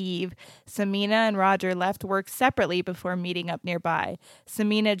Christmas Eve, Samina and Roger left work separately before meeting up nearby.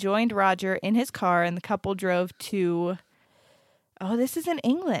 Samina joined Roger in his car and the couple drove to... Oh, this is in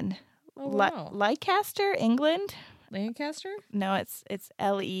England. Oh, wow. Leicester, England? Lancaster? No, it's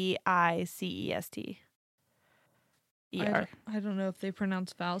Leicest. ER. I don't know if they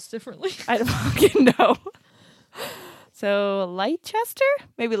pronounce vowels differently. I don't fucking know. So Leicester?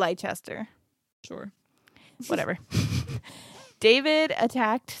 Maybe Leicester. Sure. Whatever. David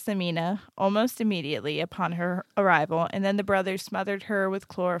attacked Samina almost immediately upon her arrival, and then the brothers smothered her with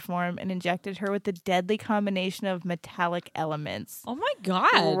chloroform and injected her with the deadly combination of metallic elements. Oh my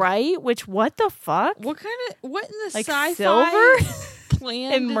god. Right? Which, what the fuck? What in the Like sci-fi silver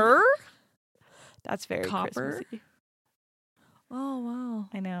plan and myrrh? That's very Copper? Christmassy. Oh wow.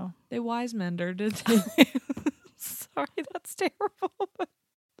 I know. They wise men did they? Sorry, that's terrible.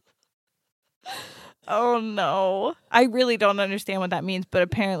 Oh no. I really don't understand what that means, but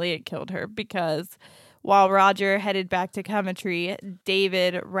apparently it killed her because while Roger headed back to Coventry,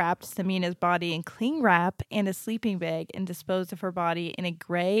 David wrapped Samina's body in cling wrap and a sleeping bag and disposed of her body in a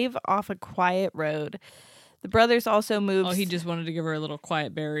grave off a quiet road. The brothers also moved... Oh, he just wanted to give her a little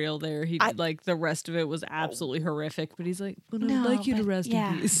quiet burial there. Like the rest of it was absolutely horrific, but he's like, but I'd like you to rest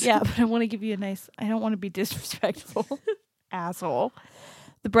in peace. Yeah, but I want to give you a nice... I don't want to be disrespectful. Asshole.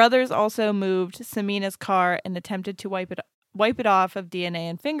 The brothers also moved Samina's car and attempted to wipe it off of DNA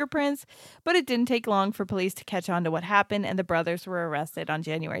and fingerprints, but it didn't take long for police to catch on to what happened, and the brothers were arrested on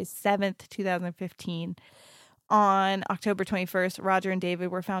January 7th, 2015. On October 21st, Roger and David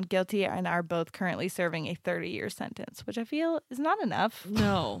were found guilty and are both currently serving a 30-year sentence, which I feel is not enough.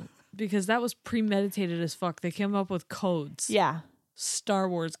 No, because that was premeditated as fuck. They came up with codes. Yeah. Star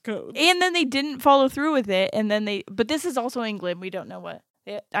Wars codes. And then they didn't follow through with it, and then but this is also England. We don't know what.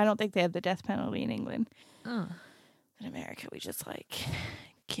 I don't think they have the death penalty in England. Oh. In America, we just like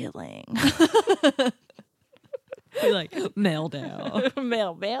killing. We like mail down.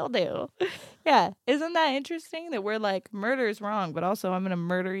 mail do. Yeah. Isn't that interesting that we're like, murder is wrong, but also I'm going to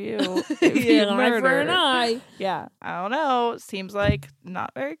murder you. If you eye for an eye. Yeah. I don't know. Seems like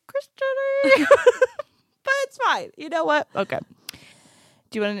not very Christian-y. But it's fine. You know what? Okay.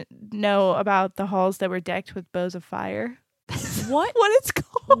 Do you want to know about the halls that were decked with bows of fire? What? What it's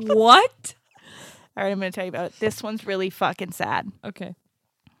called? What? All right, I'm going to tell you about it. This one's really fucking sad. Okay.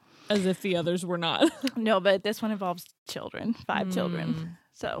 As if the others were not. No, but this one involves children. 5 children.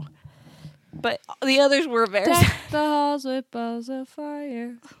 So, but the others were very sad. The halls with balls of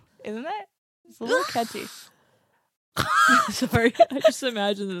fire. Isn't it? It's a little catchy. Sorry, I just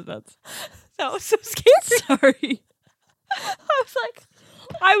imagined that That was so scary. Sorry.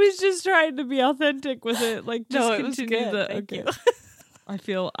 I was just trying to be authentic with it. Like, just No, it was continue good. the. Thank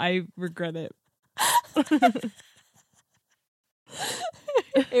you. I regret it.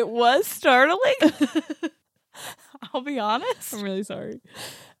 It was startling. I'll be honest. I'm really sorry.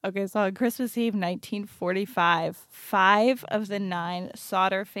 Okay, so on Christmas Eve, 1945, 5 of the 9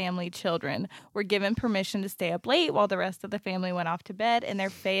 Sauter family children were given permission to stay up late while the rest of the family went off to bed in their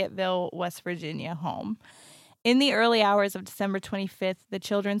Fayetteville, West Virginia home. In the early hours of December 25th, the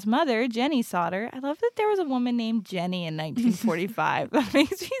children's mother, Jenny Sauter — I love that there was a woman named Jenny in 1945. That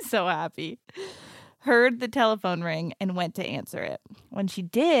makes me so happy — heard the telephone ring and went to answer it. When she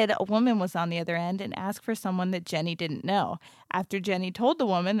did, a woman was on the other end and asked for someone that Jenny didn't know. After Jenny told the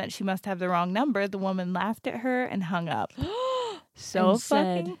woman that she must have the wrong number, the woman laughed at her and hung up. So And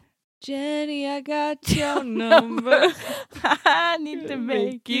fucking... said, Jenny, I got your number. I need to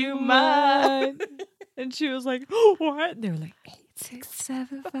make you mine. And she was like, what? They were like,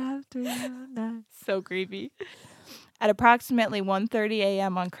 8675309. So creepy. At approximately 1:30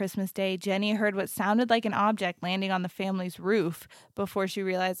 a.m. on Christmas Day, Jenny heard what sounded like an object landing on the family's roof before she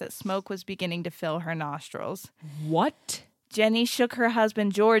realized that smoke was beginning to fill her nostrils. What? Jenny shook her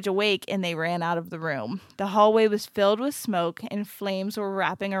husband George awake and they ran out of the room. The hallway was filled with smoke and flames were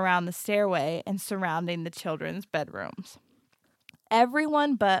wrapping around the stairway and surrounding the children's bedrooms.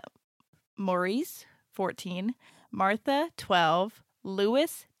 Everyone but Maurice, 14, Martha, 12,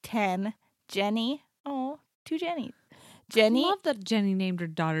 Louis, 10, Jenny, 2 Jennies. Jenny. I love that Jenny named her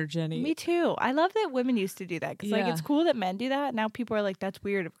daughter Jenny. Me too. I love that women used to do that because like Yeah. it's cool that men do that. Now people are like, that's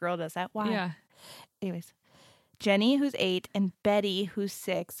weird if a girl does that. Why? Yeah. Anyways, Jenny, who's 8, and Betty, who's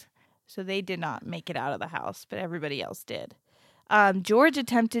 6. So they did not make it out of the house, but everybody else did. George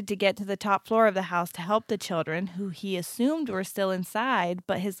attempted to get to the top floor of the house to help the children, who he assumed were still inside,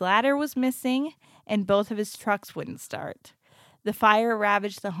 but his ladder was missing and both of his trucks wouldn't start. The fire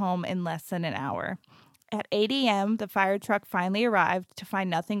ravaged the home in less than an hour. At 8 a.m., the fire truck finally arrived to find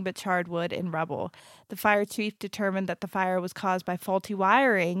nothing but charred wood and rubble. The fire chief determined that the fire was caused by faulty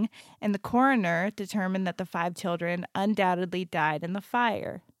wiring, and the coroner determined that the 5 children undoubtedly died in the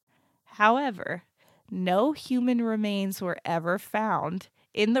fire. However, no human remains were ever found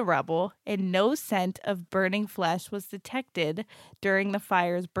in the rubble, and no scent of burning flesh was detected during the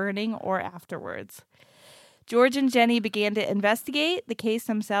fire's burning or afterwards. George and Jenny began to investigate the case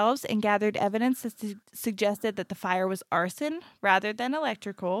themselves and gathered evidence that suggested that the fire was arson rather than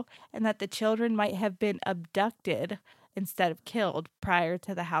electrical, and that the children might have been abducted instead of killed prior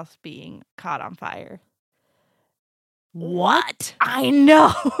to the house being caught on fire. What? I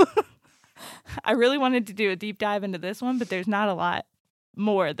know! I really wanted to do a deep dive into this one, but there's not a lot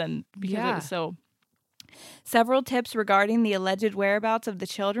more than because it was so... Several tips regarding the alleged whereabouts of the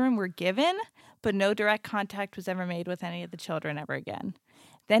children were given, but no direct contact was ever made with any of the children ever again.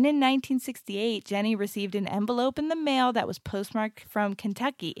 Then in 1968, Jenny received an envelope in the mail that was postmarked from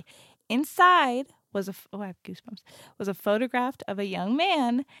Kentucky. Inside was I have goosebumps, was a photograph of a young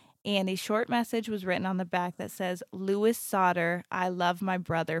man, and a short message was written on the back that says, "Louis Sauter, I love my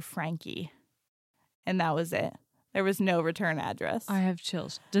brother Frankie." And that was it. There was no return address. I have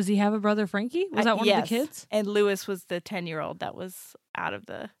chills. Does he have a brother, Frankie? Was that one of the kids? And Louis was the 10-year-old that was out of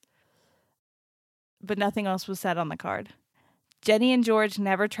the... But nothing else was said on the card. Jenny and George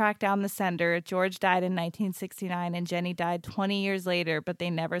never tracked down the sender. George died in 1969 and Jenny died 20 years later, but they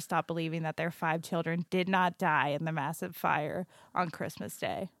never stopped believing that their 5 children did not die in the massive fire on Christmas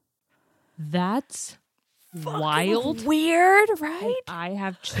Day. That's wild. Weird, right? I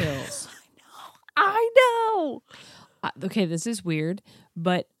have chills. I know. Okay, this is weird,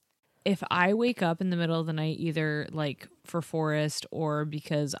 but if I wake up in the middle of the night, either like for Forrest or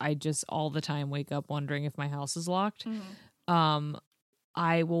because I just all the time wake up wondering if my house is locked,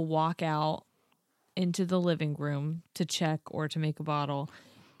 I will walk out into the living room to check or to make a bottle.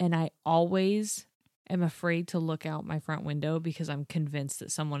 And I always am afraid to look out my front window because I'm convinced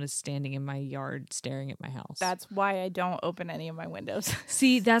that someone is standing in my yard staring at my house. That's why I don't open any of my windows.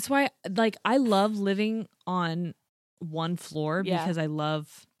 See, that's why, like, I love living on one floor Yeah. because I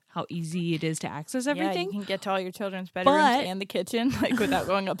love how easy it is to access everything. Yeah, you can get to all your children's bedrooms But- and the kitchen like without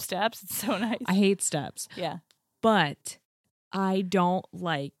going up steps. It's so nice. I hate steps, Yeah. but I don't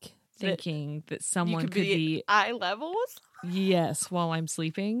like thinking that someone could be eye levels. yes, while I'm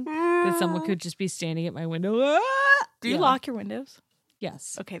sleeping, that someone could just be standing at my window. Do you Yeah. lock your windows?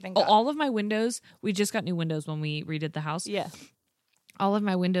 Yes. Okay, thank God. All of my windows, we just got new windows when we redid the house. Yeah. All of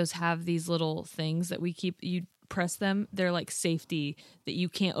my windows have these little things that you press them, they're like safety that you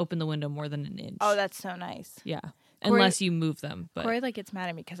can't open the window more than an inch. Oh, that's so nice. Yeah. Corey- Unless you move them. But Corey like gets mad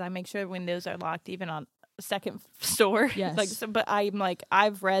at me because I make sure windows are locked even on a second store. Yes. Like, so, but I'm like,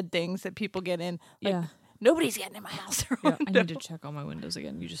 I've read things that people get in. Like, yeah. nobody's getting in my house. Yeah, I need to check all my windows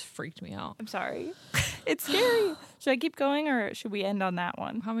again. You just freaked me out. I'm sorry. It's scary. Should I keep going or should we end on that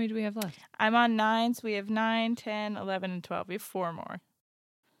one? How many do we have left? I'm on 9, so we have 9, 10, 11, and 12. We have 4 more.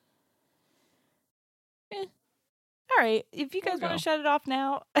 All right. If you guys want to shut it off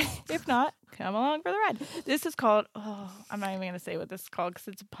now, if not, come along for the ride. This is called, I'm not even going to say what this is called because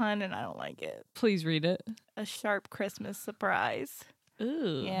it's a pun and I don't like it. Please read it. A Sharp Christmas Surprise.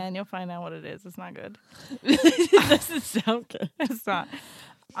 Ooh. Yeah, and you'll find out what it is. It's not good. It doesn't sound good. It's not.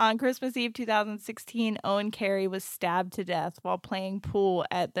 On Christmas Eve 2016, Owen Carey was stabbed to death while playing pool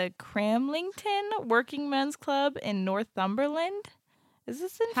at the Cramlington Working Men's Club in Northumberland. Is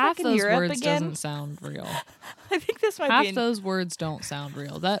this in Half fucking those Europe words again? doesn't sound real. I think this might Half be. those words don't sound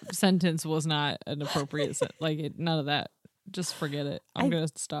real. That sentence was not an appropriate none of that. Just forget it. I'm going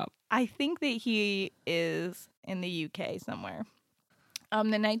to stop. I think that he is in the UK somewhere. The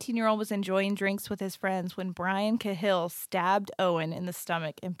 19-year-old was enjoying drinks with his friends when Brian Cahill stabbed Owen in the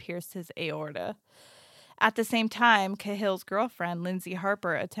stomach and pierced his aorta. At the same time, Cahill's girlfriend, Lindsay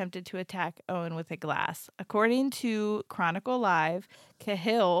Harper, attempted to attack Owen with a glass. According to Chronicle Live,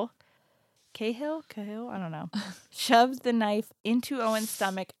 Cahill, I don't know, shoved the knife into Owen's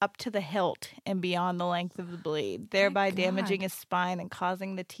stomach up to the hilt and beyond the length of the blade, thereby damaging his spine and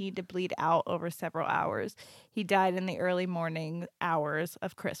causing the tea to bleed out over several hours. He died in the early morning hours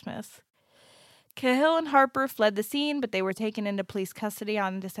of Christmas. Cahill and Harper fled the scene, but they were taken into police custody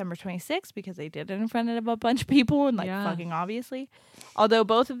on December 26th because they did it in front of a bunch of people and fucking obviously. Although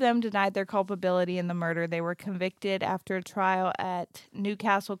both of them denied their culpability in the murder, they were convicted after a trial at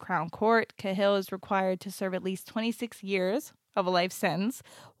Newcastle Crown Court. Cahill is required to serve at least 26 years of a life sentence,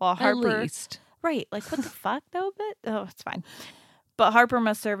 while Harper... At least. Right, like what the fuck though? But it's fine. But Harper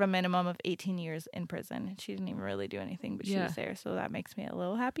must serve a minimum of 18 years in prison. She didn't even really do anything, but she was there, so that makes me a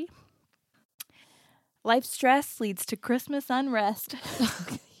little happy. Life stress leads to Christmas unrest.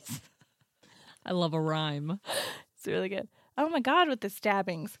 I love a rhyme. It's really good. Oh my God, with the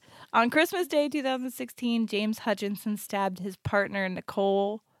stabbings. On Christmas Day 2016, James Hutchinson stabbed his partner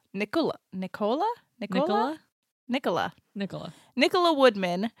Nicola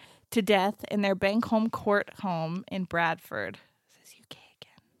Woodman to death in their Bankholm Court home in Bradford. Is this UK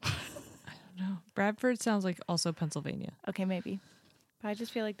again? I don't know. Bradford sounds like also Pennsylvania. Okay, maybe. But I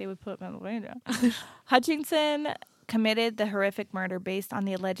just feel like they would put Pennsylvania. Hutchinson committed the horrific murder based on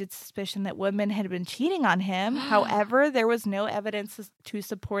the alleged suspicion that Woodman had been cheating on him. However, there was no evidence to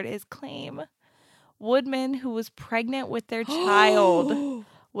support his claim. Woodman, who was pregnant with their child,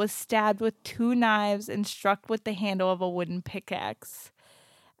 was stabbed with 2 knives and struck with the handle of a wooden pickaxe.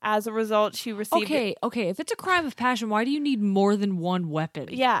 As a result, she received... Okay. If it's a crime of passion, why do you need more than one weapon?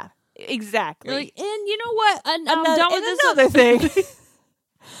 Yeah, exactly. You're like, and you know what? I'm done with this. Another thing.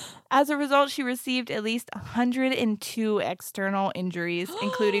 As a result, she received at least 102 external injuries,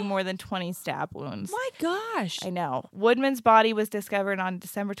 including more than 20 stab wounds. My gosh. I know. Woodman's body was discovered on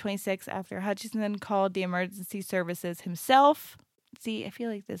December 26th after Hutchinson called the emergency services himself. See, I feel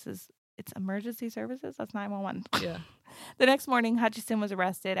like it's emergency services. That's 911. Yeah. The next morning, Hutchinson was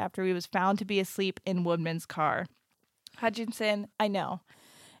arrested after he was found to be asleep in Woodman's car. Hutchinson, I know,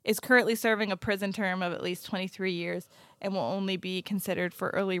 is currently serving a prison term of at least 23 years and will only be considered for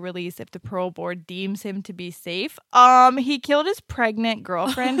early release if the parole board deems him to be safe. He killed his pregnant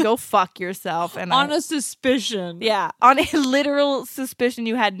girlfriend. Go fuck yourself. And on a suspicion. Yeah. On a literal suspicion.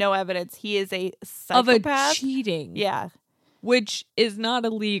 You had no evidence. He is a psychopath. Of a cheating. Yeah. Which is not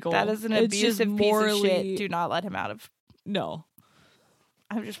illegal. That is an abusive piece of shit. Do not let him out of. No.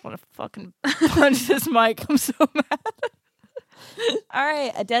 I just want to fucking punch this mic. I'm so mad. All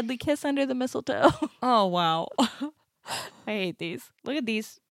right, a deadly kiss under the mistletoe. Oh, wow. I hate these. Look at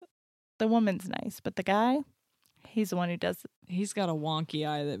these. The woman's nice, but the guy, he's the one who does it. He's got a wonky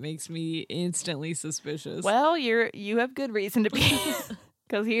eye that makes me instantly suspicious. Well, you have good reason to be.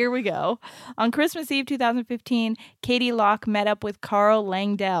 Because here we go. On Christmas Eve 2015, Katie Locke met up with Carl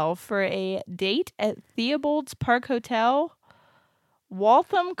Langdell for a date at Theobald's Park Hotel,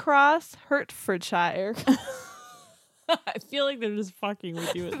 Waltham Cross, Hertfordshire. I feel like they're just fucking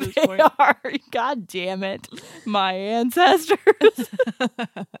with you at this They point. are. God damn it. My ancestors.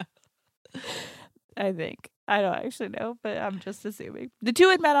 I think. I don't actually know, but I'm just assuming. The two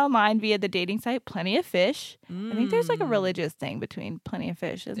had met online via the dating site Plenty of Fish. I think there's like a religious thing between Plenty of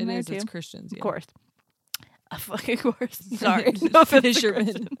Fish, isn't there, too? It's Christians, yeah. Of course. Of fucking course. Sorry. No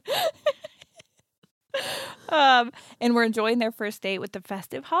Fishermen. And were enjoying their first date with the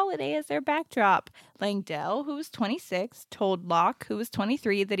festive holiday as their backdrop. Langdell, who was 26, told Locke, who was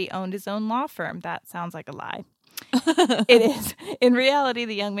 23, that he owned his own law firm. That sounds like a lie. It is. In reality,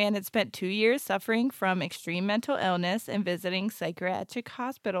 the young man had spent 2 years suffering from extreme mental illness and visiting psychiatric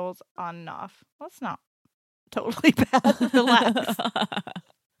hospitals on and off. Well, it's not totally bad. Relax.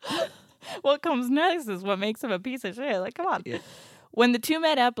 What comes next is what makes him a piece of shit. Like, come on. Yeah. When the two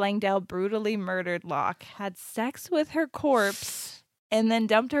met up, Langdell brutally murdered Locke, had sex with her corpse, and then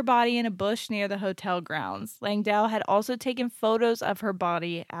dumped her body in a bush near the hotel grounds. Langdell had also taken photos of her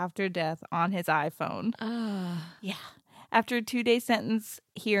body after death on his iPhone. Yeah. After a 2-day sentence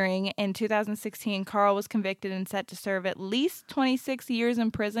hearing in 2016, Carl was convicted and set to serve at least 26 years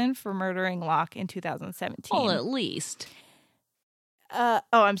in prison for murdering Locke in 2017. Well, at least.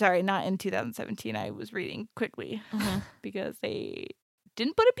 I'm sorry, not in 2017. I was reading quickly because they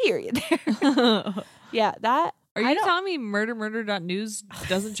didn't put a period there. Yeah, that. Are you telling me murder.news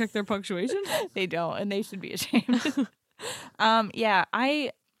doesn't check their punctuation? They don't, and they should be ashamed. Yeah,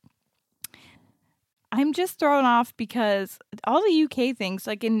 I'm just thrown off because all the UK things,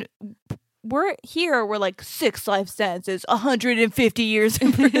 like we're like 6 life sentences, 150 years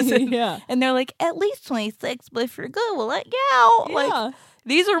in prison. Yeah. And they're like, at least 26, but if you're good, we'll let you out. Yeah. Like,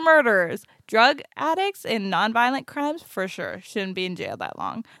 these are murderers. Drug addicts and nonviolent crimes, for sure, shouldn't be in jail that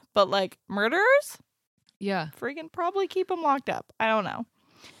long. But, like, murderers? Yeah. Freaking probably keep them locked up. I don't know.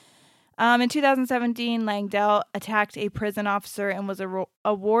 In 2017, Langdell attacked a prison officer and was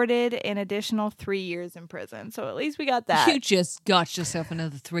awarded an additional 3 years in prison. So at least we got that. You just got yourself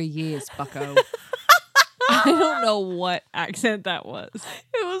another 3 years, bucko. I don't know what accent that was.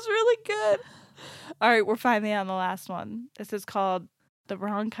 It was really good. All right, we're finally on the last one. This is called The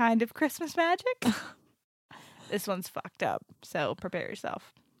Wrong Kind of Christmas Magic. This one's fucked up, so prepare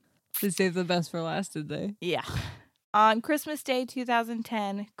yourself. They saved the best for last, did they? Yeah. On Christmas Day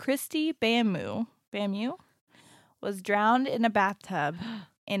 2010, Christy Bamu was drowned in a bathtub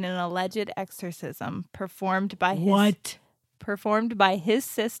in an alleged exorcism performed by his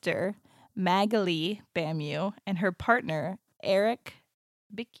sister, Magali Bamu, and her partner, Eric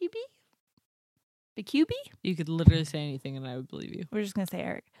Bicubi? You could literally say anything and I would believe you. We're just going to say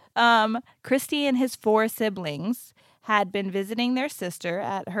Eric. Christy and his 4 siblings had been visiting their sister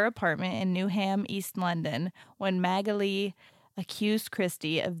at her apartment in Newham, East London, when Magali accused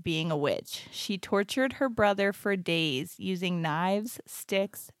Christy of being a witch. She tortured her brother for days using knives,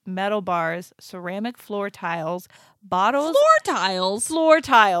 sticks, metal bars, ceramic floor tiles, bottles. Floor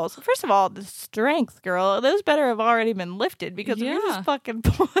tiles. First of all, the strength, girl. Those better have already been lifted because you're just fucking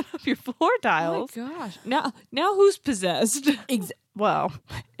pulling up your floor tiles. Oh my gosh. Now who's possessed? Well,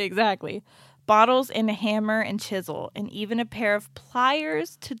 exactly. Bottles and a hammer and chisel, and even a pair of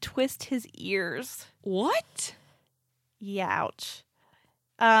pliers to twist his ears. What? Youch.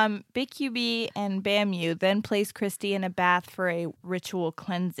 Bicubi and Bamu then placed Christy in a bath for a ritual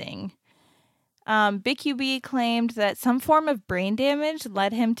cleansing. Bicubi claimed that some form of brain damage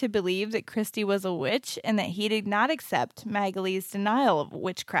led him to believe that Christy was a witch and that he did not accept Magali's denial of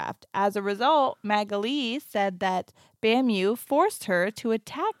witchcraft. As a result, Magali said that Bamu forced her to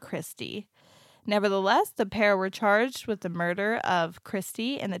attack Christy. Nevertheless, the pair were charged with the murder of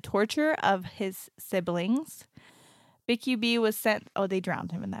Christy and the torture of his siblings. Bicubi was sent... Oh, they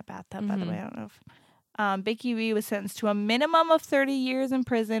drowned him in that bathtub, by the way. I don't know if... Bicubi was sentenced to a minimum of 30 years in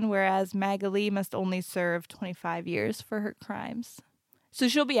prison, whereas Magali must only serve 25 years for her crimes. So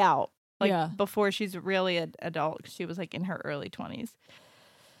she'll be out before she's really an adult. She was like in her early 20s.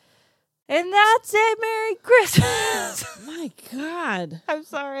 And that's it. Merry Christmas. My God. I'm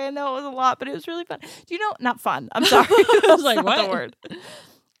sorry. I know it was a lot, but it was really fun. Do you know? Not fun. I'm sorry. I was like, what? The word.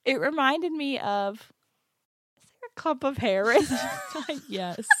 It reminded me of... Is there a clump of hair in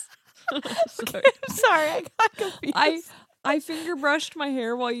Yes. I'm sorry. I got confused. I finger brushed my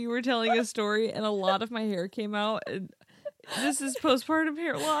hair while you were telling a story, and a lot of my hair came out. And this is postpartum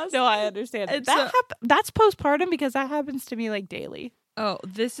hair loss. No, I understand. That's postpartum because that happens to me like daily. Oh,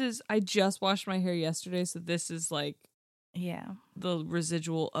 I just washed my hair yesterday, so this is like the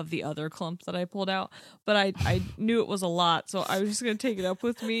residual of the other clump that I pulled out. But I knew it was a lot, so I was just going to take it up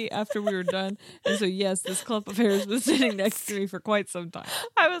with me after we were done. And so, yes, this clump of hair has been sitting next to me for quite some time.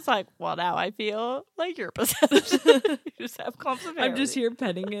 I was like, well, now I feel like you're possessed. You just have clumps of hair. I'm just here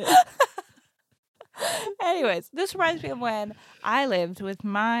petting it. Anyways, this reminds me of when I lived with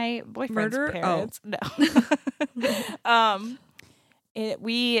my boyfriend's parents. Oh. No.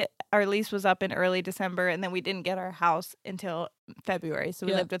 We our lease was up in early December, and then we didn't get our house until February. So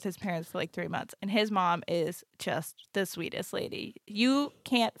we lived with his parents for like 3 months. And his mom is just the sweetest lady. You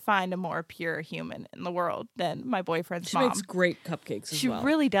can't find a more pure human in the world than my boyfriend's mom. She makes great cupcakes as well. She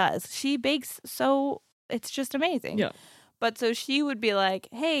really does. She bakes so it's just amazing. Yeah. But so she would be like,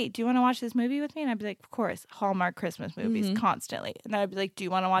 hey, do you want to watch this movie with me? And I'd be like, of course, Hallmark Christmas movies constantly. And then I'd be like, do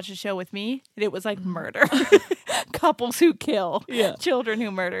you want to watch a show with me? And it was like murder. Couples who kill, children who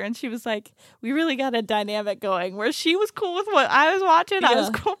murder. And she was like, we really got a dynamic going where she was cool with what I was watching. I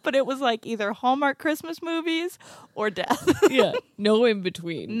was cool, but it was like either Hallmark Christmas movies or death. No in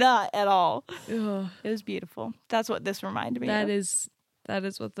between. Not at all. Ugh. It was beautiful. That's what this reminded me of. That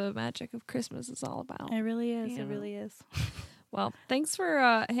is what the magic of Christmas is all about. It really is. It really is. Well, thanks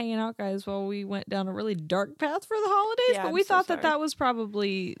for hanging out, guys, while we went down a really dark path for the holidays. Yeah, but we thought that was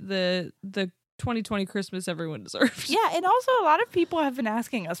probably the 2020 Christmas everyone deserved. Yeah, and also a lot of people have been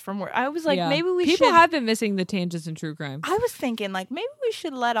asking us for more. I was like, maybe we should. People have been missing the tangents in true crime. I was thinking, like, maybe we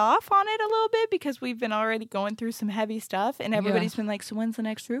should let off on it a little bit because we've been already going through some heavy stuff, and everybody's been like, so when's the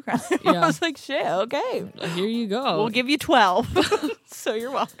next true crime? I was like, shit, okay. Here you go. We'll give you 12. So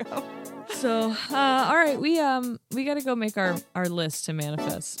you're welcome. So, all right, we got to go make our list to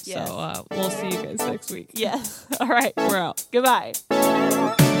manifest. Yes. So we'll see you guys next week. Yes. All right. We're out. Goodbye.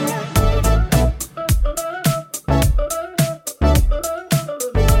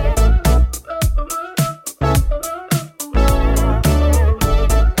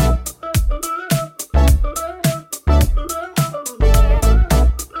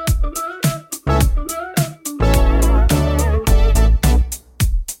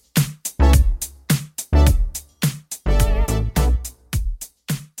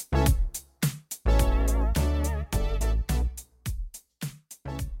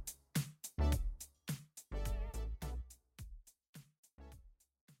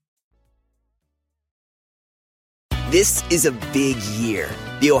 This is a big year.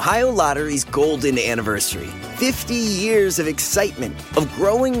 The Ohio Lottery's golden anniversary. 50 years of excitement, of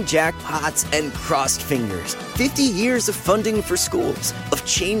growing jackpots and crossed fingers. 50 years of funding for schools, of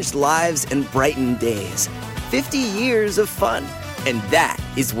changed lives and brightened days. 50 years of fun. And that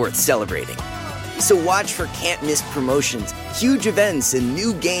is worth celebrating. So watch for can't-miss promotions, huge events, and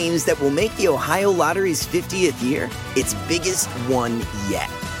new games that will make the Ohio Lottery's 50th year its biggest one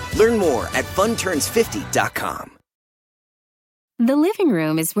yet. Learn more at funturns50.com. The living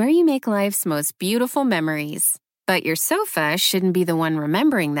room is where you make life's most beautiful memories. But your sofa shouldn't be the one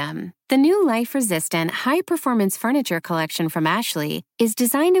remembering them. The new life-resistant, high-performance furniture collection from Ashley is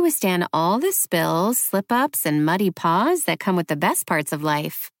designed to withstand all the spills, slip-ups, and muddy paws that come with the best parts of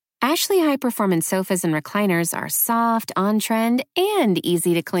life. Ashley high-performance sofas and recliners are soft, on-trend, and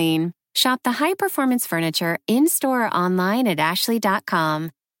easy to clean. Shop the high-performance furniture in-store or online at ashley.com.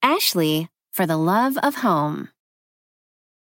 Ashley, for the love of home.